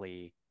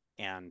 ethically,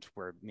 and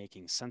we're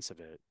making sense of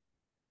it.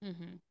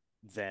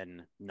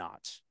 Than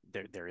not.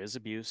 There is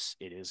abuse.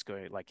 It is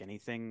going, like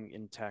anything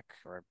in tech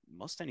or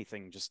most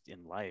anything just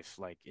in life,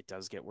 like it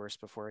does get worse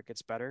before it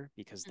gets better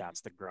because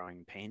that's the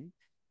growing pain.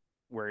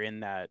 We're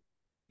in that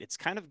it's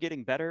kind of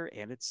getting better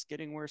and it's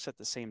getting worse at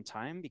the same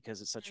time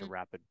because it's such a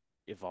rapid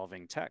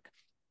evolving tech.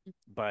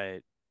 But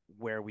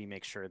where we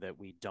make sure that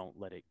we don't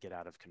let it get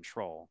out of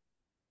control,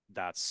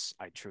 that's,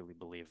 I truly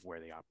believe,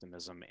 where the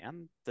optimism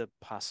and the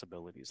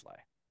possibilities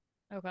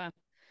lie. Okay.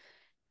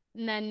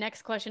 And then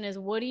next question is,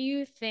 what do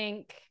you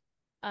think?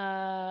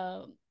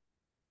 Uh,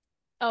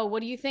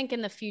 what do you think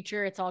in the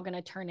future it's all going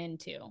to turn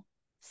into?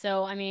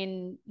 So, I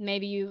mean,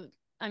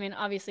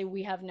 obviously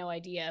we have no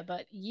idea,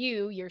 but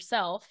you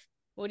yourself,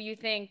 what do you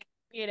think,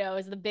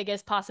 is the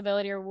biggest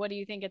possibility, or what do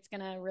you think it's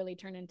going to really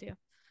turn into?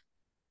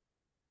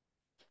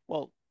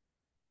 Well,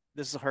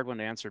 this is a hard one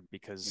to answer Yeah.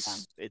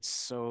 because it's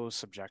so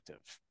subjective.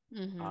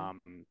 Mm-hmm. Um,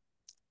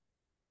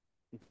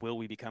 will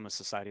we become a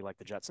society like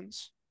the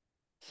Jetsons?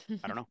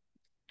 I don't know.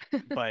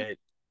 But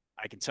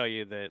I can tell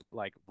you that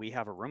like we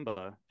have a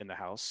Roomba in the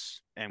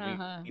house and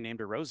Uh-huh. we named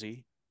her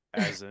Rosie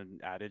as an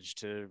adage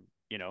to,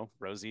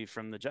 Rosie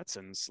from the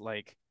Jetsons.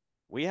 Like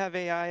we have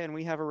AI and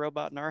we have a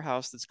robot in our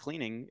house that's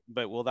cleaning,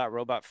 but will that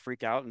robot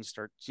freak out and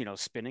start,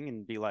 spinning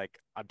and be like,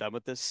 I'm done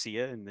with this, see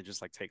ya, and then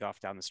just like take off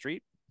down the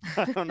street?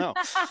 I don't know.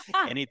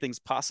 Anything's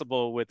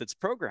possible with its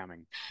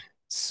programming.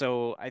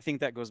 So I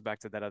think that goes back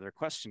to that other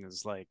question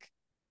is like,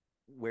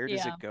 where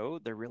does Yeah. it go?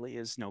 There really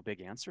is no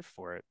big answer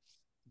for it.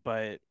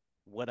 But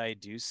what I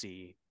do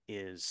see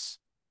is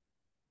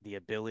the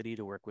ability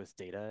to work with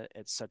data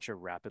at such a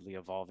rapidly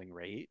evolving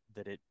rate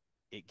that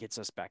it gets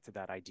us back to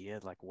that idea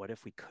of like, what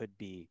if we could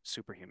be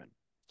superhuman?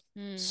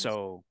 Mm.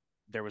 So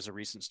there was a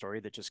recent story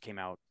that just came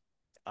out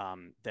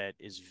that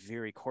is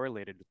very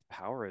correlated with the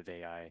power of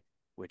AI,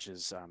 which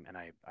is and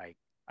I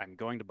I'm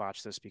going to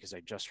botch this because I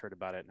just heard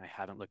about it and I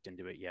haven't looked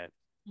into it yet.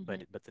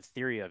 Mhm. But the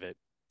theory of it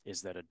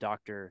is that a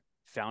doctor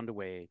found a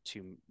way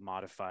to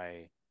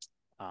modify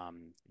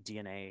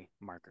DNA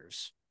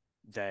markers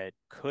that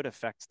could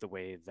affect the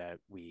way that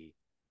we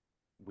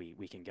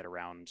can get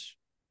around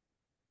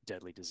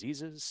deadly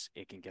diseases.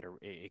 It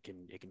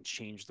can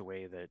change the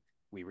way that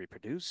we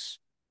reproduce.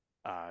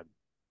 Uh,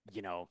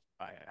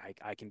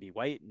 I can be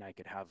white and I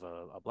could have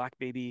a black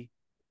baby.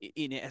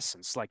 In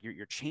essence, like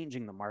you're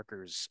changing the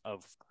markers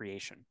of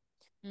creation.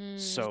 Mm.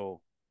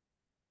 So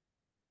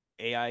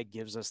AI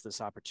gives us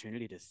this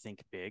opportunity to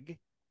think big,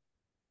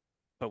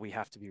 but we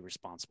have to be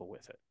responsible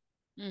with it.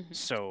 Mhm.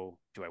 So,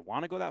 do I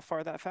want to go that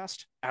far that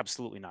fast?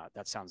 Absolutely not.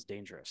 That sounds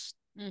dangerous.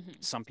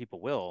 Mhm. Some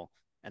people will,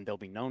 and they'll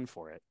be known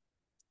for it.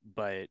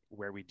 But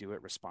where we do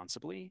it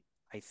responsibly,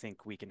 I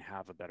think we can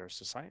have a better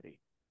society.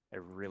 I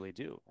really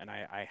do. And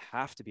I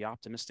have to be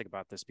optimistic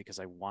about this because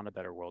I want a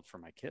better world for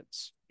my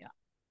kids. Yeah.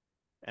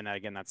 And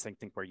again, that's I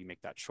think where you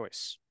make that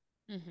choice.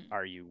 Mhm.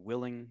 Are you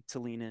willing to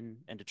lean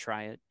in and to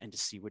try it and to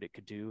see what it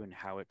could do and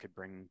how it could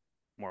bring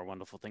more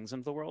wonderful things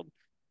into the world?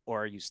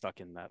 Or are you stuck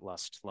in that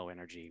lust, low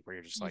energy where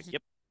you're just like, Mhm.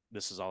 yep,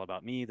 this is all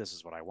about me. This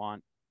is what I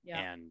want. Yeah.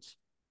 And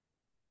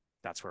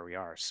that's where we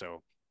are.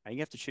 So you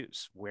have to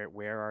choose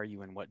where are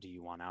you and what do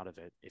you want out of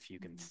it. If you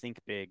can Mhm. think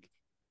big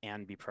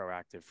and be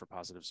proactive for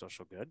positive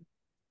social good,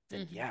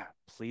 then Mhm. yeah,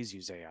 please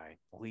use AI.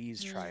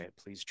 Please try Mm. it.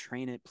 Please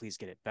train it. Please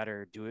get it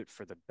better. Do it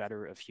for the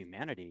better of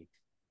humanity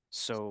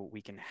so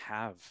we can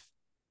have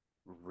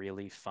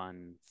really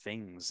fun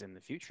things in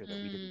the future that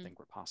we didn't Mm. think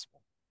were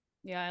possible.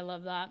 Yeah, I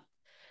love that.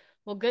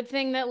 Well, good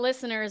thing that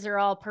listeners are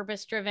all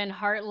purpose driven,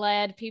 heart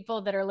led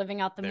people that are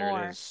living out the There it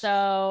more. is.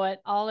 So,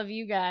 all of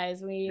you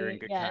guys, You're in we,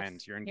 good yes,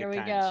 kind. You're in here good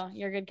we kind. go.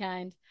 You're good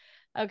kind.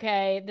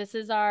 Okay, this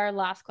is our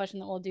last question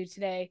that we'll do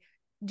today.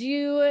 Do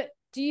you,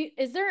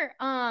 is there,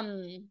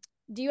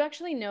 do you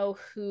actually know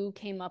who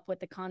came up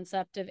with the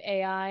concept of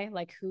AI?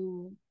 Like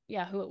who,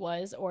 yeah, who it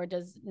was, or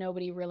does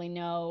nobody really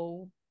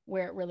know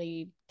where it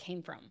really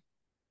came from?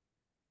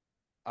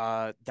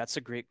 That's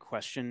a great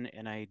question,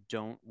 and I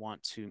don't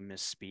want to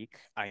misspeak.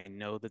 I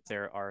know that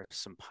there are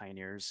some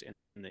pioneers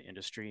in the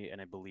industry,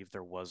 and I believe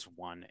there was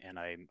one, and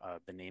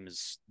the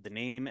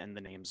name and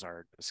the names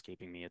are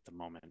escaping me at the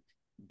moment.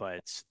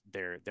 But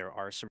there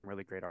are some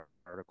really great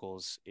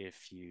articles.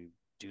 If you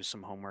do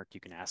some homework, you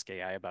can ask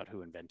AI about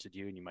who invented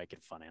you, and you might get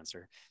a fun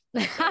answer.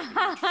 That'll be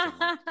an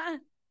interesting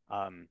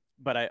one.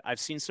 But I've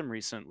seen some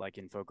recent like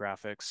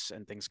infographics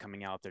and things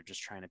coming out. They're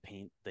just trying to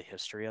paint the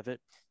history of it.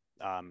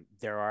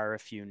 There are a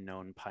few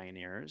known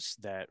pioneers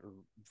that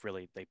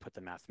really they put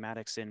the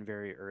mathematics in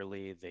very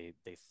early. They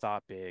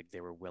thought big.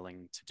 They were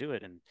willing to do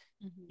it. And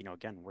Mhm.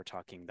 again, we're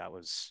talking that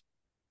was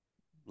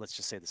let's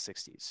just say the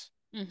 60s.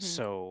 Mhm.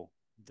 So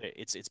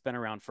it's been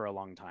around for a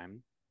long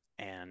time,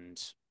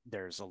 and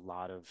there's a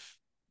lot of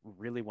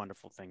really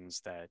wonderful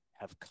things that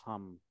have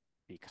come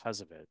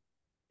because of it.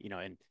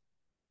 And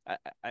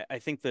I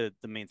think the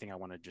main thing I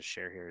want to just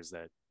share here is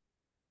that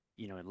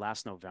in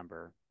last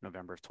November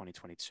of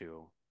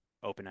 2022,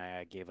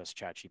 OpenAI gave us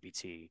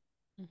ChatGPT,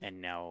 Mhm.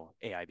 and now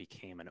AI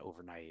became an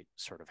overnight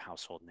sort of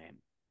household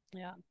name.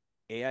 Yeah.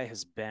 AI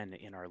has been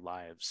in our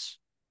lives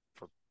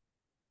for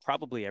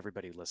probably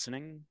everybody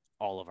listening,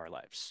 all of our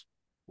lives.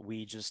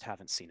 We just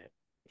haven't seen it.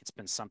 It's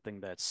been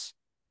something that's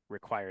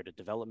required a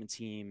development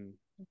team,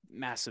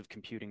 massive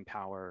computing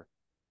power,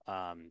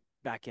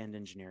 back end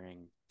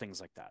engineering,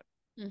 things like that.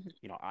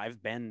 Mhm.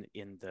 I've been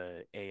in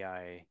the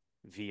AI,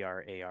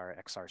 VR, AR,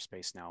 XR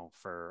space now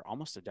for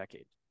almost a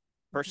decade,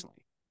 Mhm.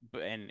 personally.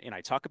 And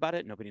I talk about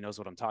it. Nobody knows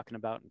what I'm talking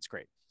about, and it's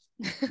great.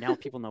 Now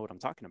people know what I'm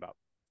talking about.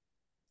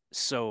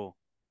 So,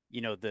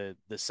 the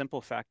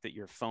simple fact that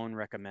your phone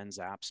recommends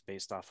apps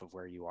based off of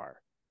where you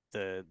are,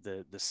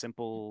 the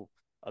simple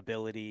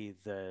ability,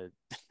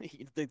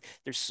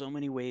 there's so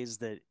many ways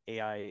that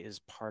AI is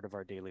part of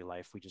our daily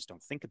life. We just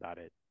don't think about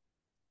it.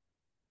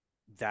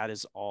 That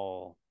is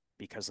all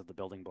because of the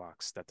building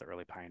blocks that the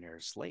early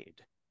pioneers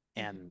laid.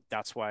 Mhm. And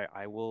that's why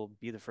I will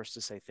be the first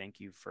to say thank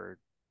you for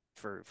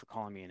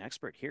calling me an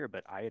expert here,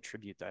 but I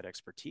attribute that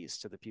expertise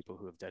to the people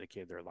who have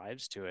dedicated their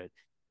lives to it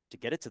to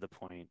get it to the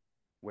point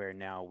where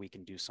now we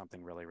can do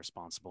something really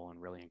responsible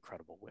and really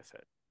incredible with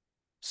it.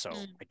 So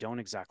Mm. I don't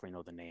exactly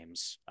know the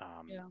names,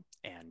 Yeah.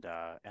 and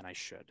I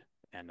should,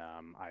 and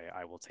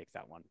I will take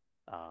that one.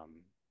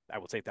 Um, I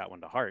will take that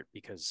one to heart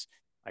because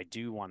I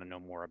do want to know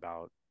more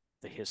about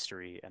the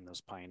history and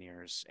those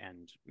pioneers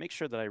and make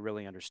sure that I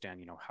really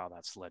understand, how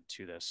that's led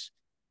to this.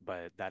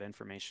 But that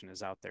information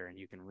is out there, and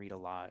you can read a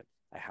lot.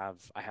 I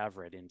have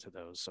read into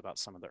those about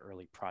some of the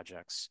early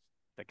projects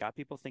that got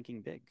people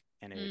thinking big,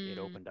 and it Mm.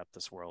 opened up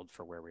this world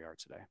for where we are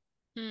today.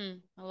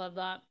 I love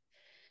that.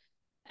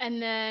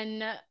 And then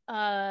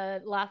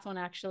last one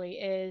actually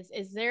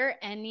is there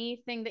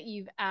anything that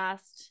you've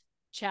asked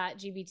Chat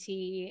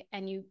GBT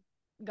and you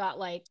got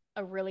like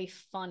a really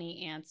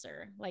funny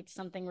answer, like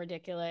something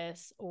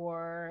ridiculous,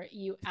 or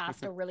you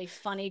asked a really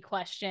funny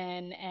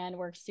question and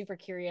we're super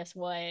curious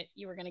what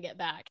you were gonna get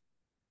back?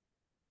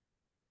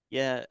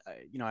 Yeah,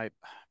 I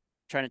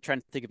trying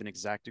to think of an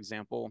exact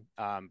example,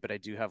 but I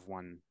do have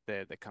one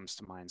that comes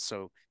to mind.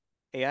 So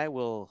AI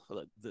will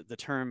the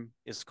term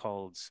is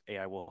called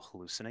AI will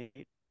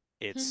hallucinate.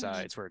 It's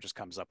where it just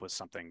comes up with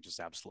something just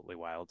absolutely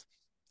wild.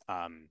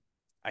 Um,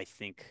 I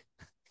think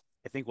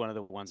I think one of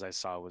the ones I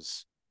saw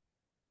was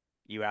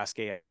you ask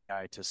AI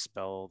to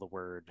spell the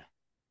word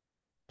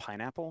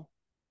pineapple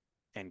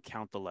and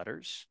count the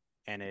letters,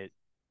 and it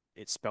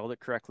spelled it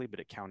correctly, but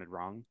it counted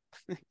wrong.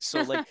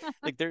 So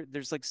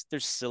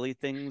there's silly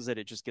things that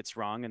it just gets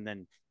wrong, and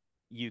then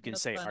you can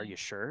That's say, "Are funny. you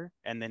sure?"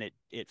 And then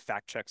it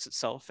fact checks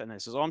itself, and then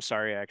it says, "Oh, I'm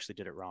sorry, I actually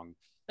did it wrong."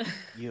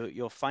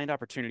 You'll find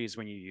opportunities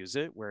when you use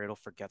it where it'll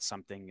forget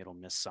something, it'll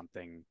miss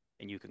something,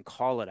 and you can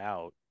call it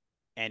out,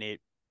 and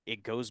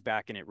it goes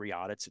back and it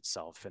re-audits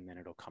itself, and then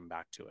it'll come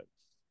back to it.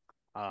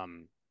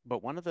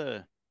 But one of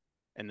the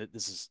and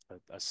this is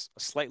a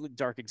slightly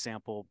dark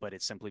example, but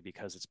it's simply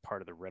because it's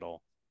part of the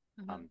riddle.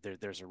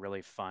 There's a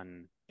really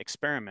fun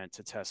experiment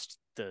to test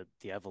the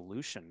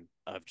evolution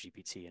of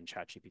GPT and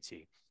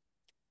ChatGPT,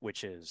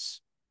 which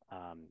is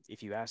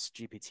if you ask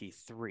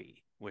GPT-3,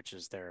 which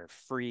is their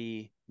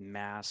free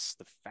mass,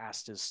 the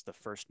fastest, the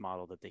first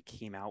model that they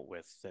came out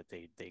with that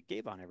they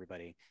gave on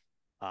everybody,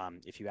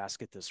 if you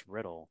ask it this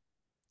riddle,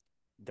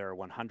 there are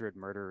 100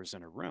 murderers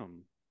in a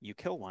room. You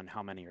kill one,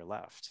 how many are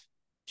left?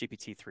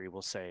 GPT-3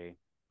 will say,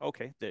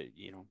 okay,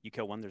 you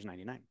kill one, there's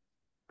 99.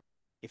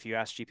 If you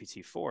ask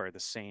GPT-4 the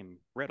same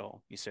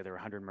riddle, you say there are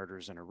 100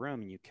 murderers in a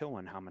room and you kill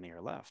one, how many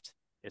are left?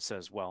 It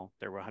says, well,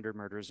 there were 100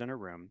 murderers in a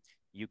room.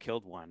 You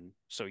killed one,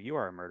 so you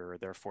are a murderer.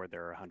 Therefore,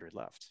 there are 100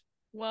 left.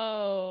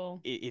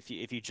 Whoa. If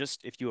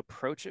you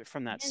approach it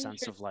from that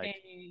sense of like,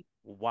 Interesting.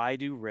 why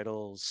do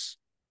riddles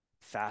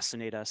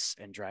fascinate us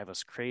and drive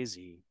us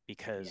crazy?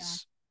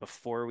 Because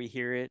before we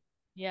hear it,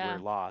 we're Yeah.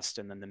 lost,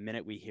 and then the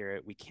minute we hear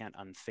it, we can't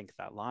unthink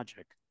that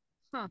logic.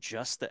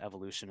 Just the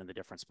evolution and the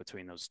difference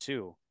between those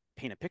two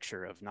paint a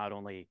picture of not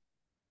only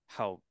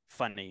how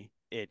funny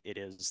it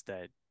is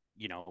that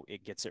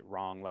it gets it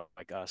wrong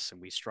like us and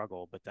we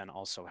struggle, but then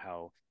also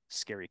how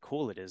scary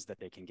cool it is that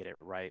they can get it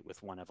right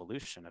with one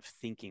evolution of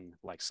thinking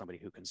like somebody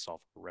who can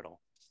solve a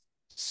riddle.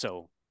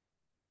 So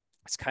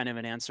it's kind of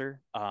an answer,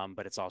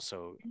 but it's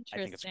also, I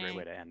think it's a great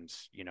way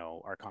Interesting. to end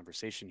our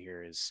conversation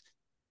here. Is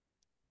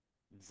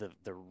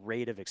the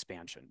rate of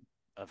expansion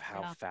of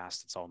how Yeah.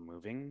 fast it's all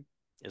moving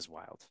is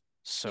wild.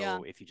 Yeah.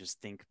 So if you just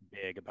think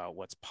big about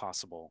what's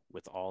possible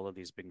with all of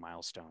these big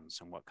milestones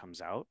and what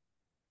comes out,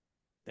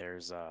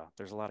 there's a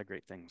lot of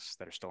great things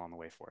that are still on the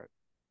way for it.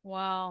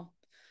 Wow.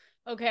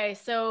 Okay,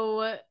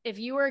 so if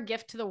you were a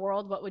gift to the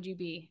world, what would you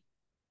be?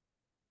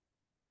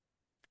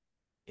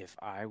 If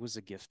I was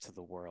a gift to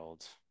the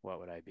world, what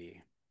would I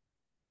be?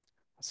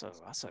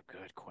 That's a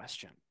good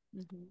question.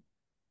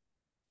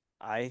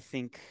 I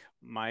think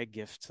my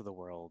gift to the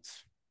world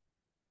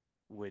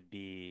would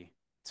be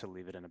to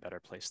leave it in a better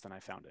place than I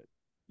found it.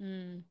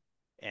 Mm.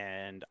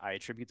 And I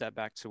attribute that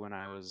back to when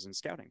I was in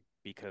scouting,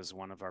 because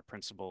one of our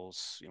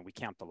principals, we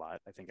camped a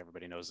lot. I think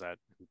everybody knows that.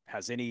 Who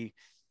has any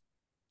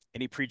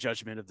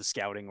prejudgment of the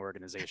scouting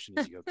organization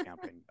as you go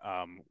camping.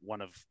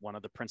 One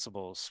of the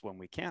principles when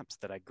we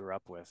camped that I grew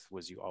up with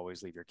was you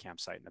always leave your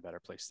campsite in a better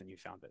place than you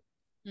found it.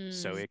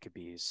 So Mm. it could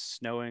be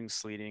snowing,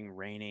 sleeting,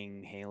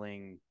 raining,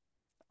 hailing.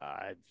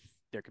 Uh,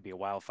 there could be a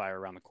wildfire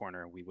around the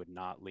corner, and we would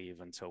not leave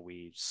until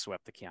we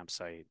swept the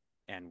campsite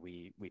and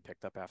we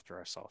picked up after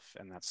ourselves,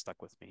 and that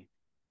stuck with me.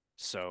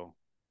 So,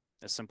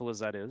 as simple as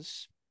that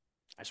is,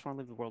 I just want to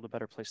leave the world a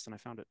better place than I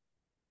found it.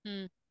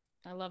 Mm.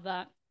 I love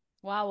that.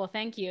 Wow. Well,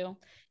 thank you.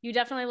 You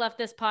definitely left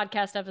this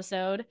podcast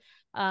episode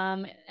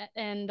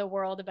and the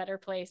world a better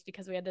place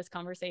because we had this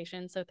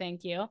conversation. So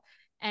thank you.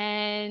 I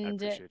And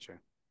appreciate you.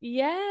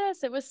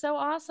 yes, it was so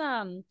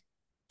awesome.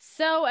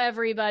 So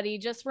everybody,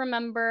 just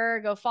remember,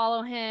 go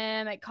follow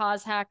him at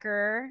Cause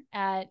Hacker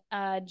at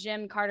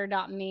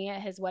jimcarter.me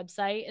at his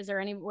website. Is there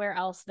anywhere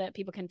else that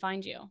people can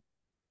find you?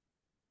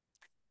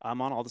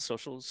 I'm on all the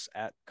socials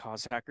at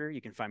Cause Hacker.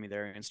 You can find me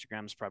there.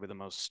 Instagram is probably the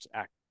most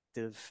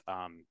active.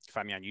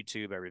 Find me on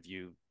YouTube. I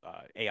review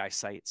AI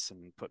sites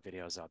and put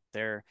videos out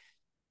there.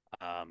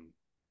 Um,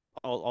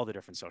 all the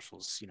different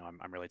socials.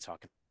 I'm really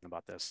talking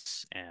about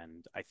this,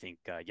 and I think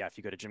if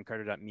you go to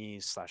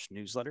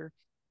jimcarter.me/newsletter,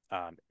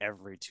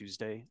 every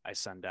Tuesday I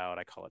send out.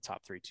 I call it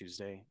Top 3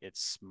 Tuesday.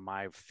 It's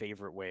my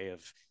favorite way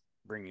of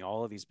bringing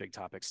all of these big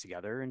topics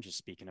together and just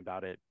speaking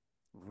about it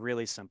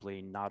really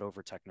simply, not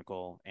over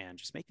technical, and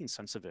just making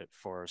sense of it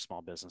for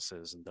small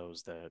businesses and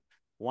those that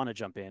want to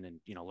jump in and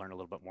learn a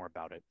little bit more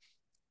about it.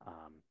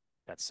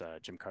 That's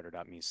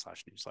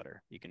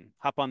jimcarter.me/newsletter. You can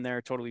hop on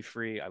there, totally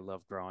free. I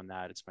love growing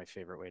that. It's my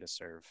favorite way to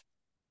serve,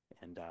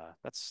 and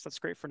that's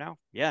great for now.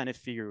 Yeah, and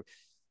if you,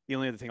 the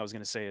only other thing I was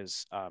going to say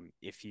is,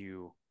 if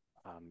you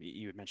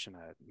had mentioned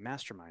a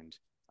mastermind.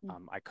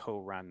 I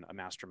co-run a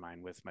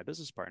mastermind with my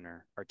business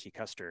partner, RT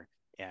Custer,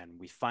 and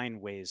we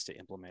find ways to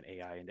implement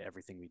AI into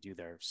everything we do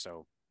there.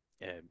 So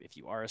if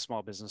you are a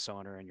small business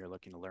owner and you're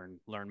looking to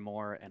learn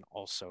more and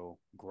also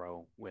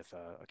grow with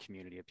a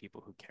community of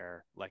people who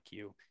care like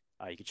you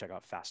can check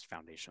out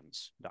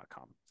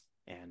fastfoundations.com.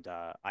 and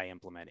I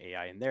implement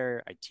AI in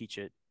there. I teach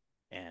it,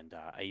 and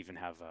I even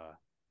have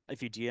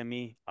if you DM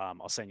me,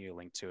 I'll send you a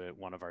link to it.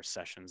 One of our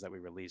sessions that we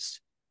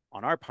released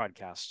on our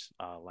podcast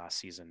last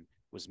season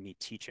was me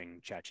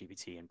teaching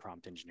ChatGPT and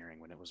prompt engineering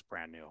when it was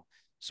brand new.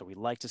 So we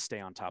like to stay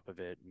on top of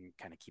it and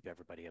kind of keep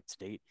everybody up to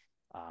date.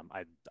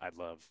 I'd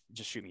love,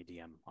 just shoot me a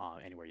DM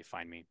anywhere you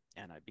find me,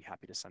 and I'd be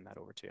happy to send that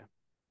over to you.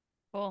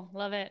 Cool.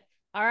 Love it.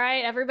 All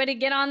right, everybody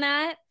get on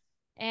that.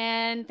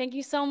 And thank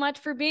you so much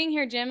for being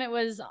here, Jim. It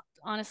was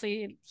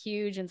honestly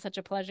huge and such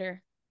a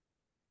pleasure.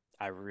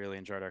 I really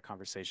enjoyed our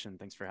conversation.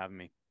 Thanks for having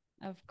me.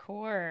 Of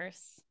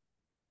course.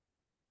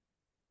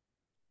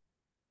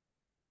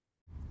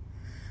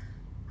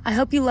 I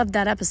hope you loved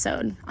that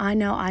episode. I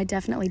know I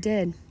definitely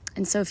did.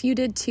 And so if you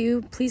did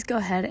too, please go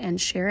ahead and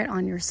share it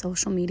on your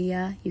social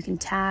media. You can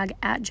tag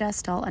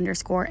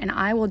 @JessDoll_, and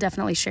I will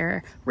definitely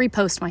share,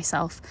 repost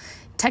myself.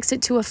 Text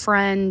it to a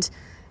friend.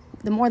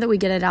 The more that we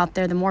get it out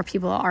there, the more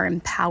people are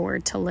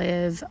empowered to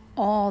live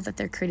all that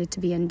they're created to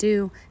be and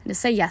do, and to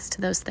say yes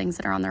to those things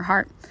that are on their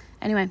heart.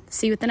 Anyway,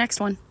 see you at the next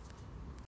one.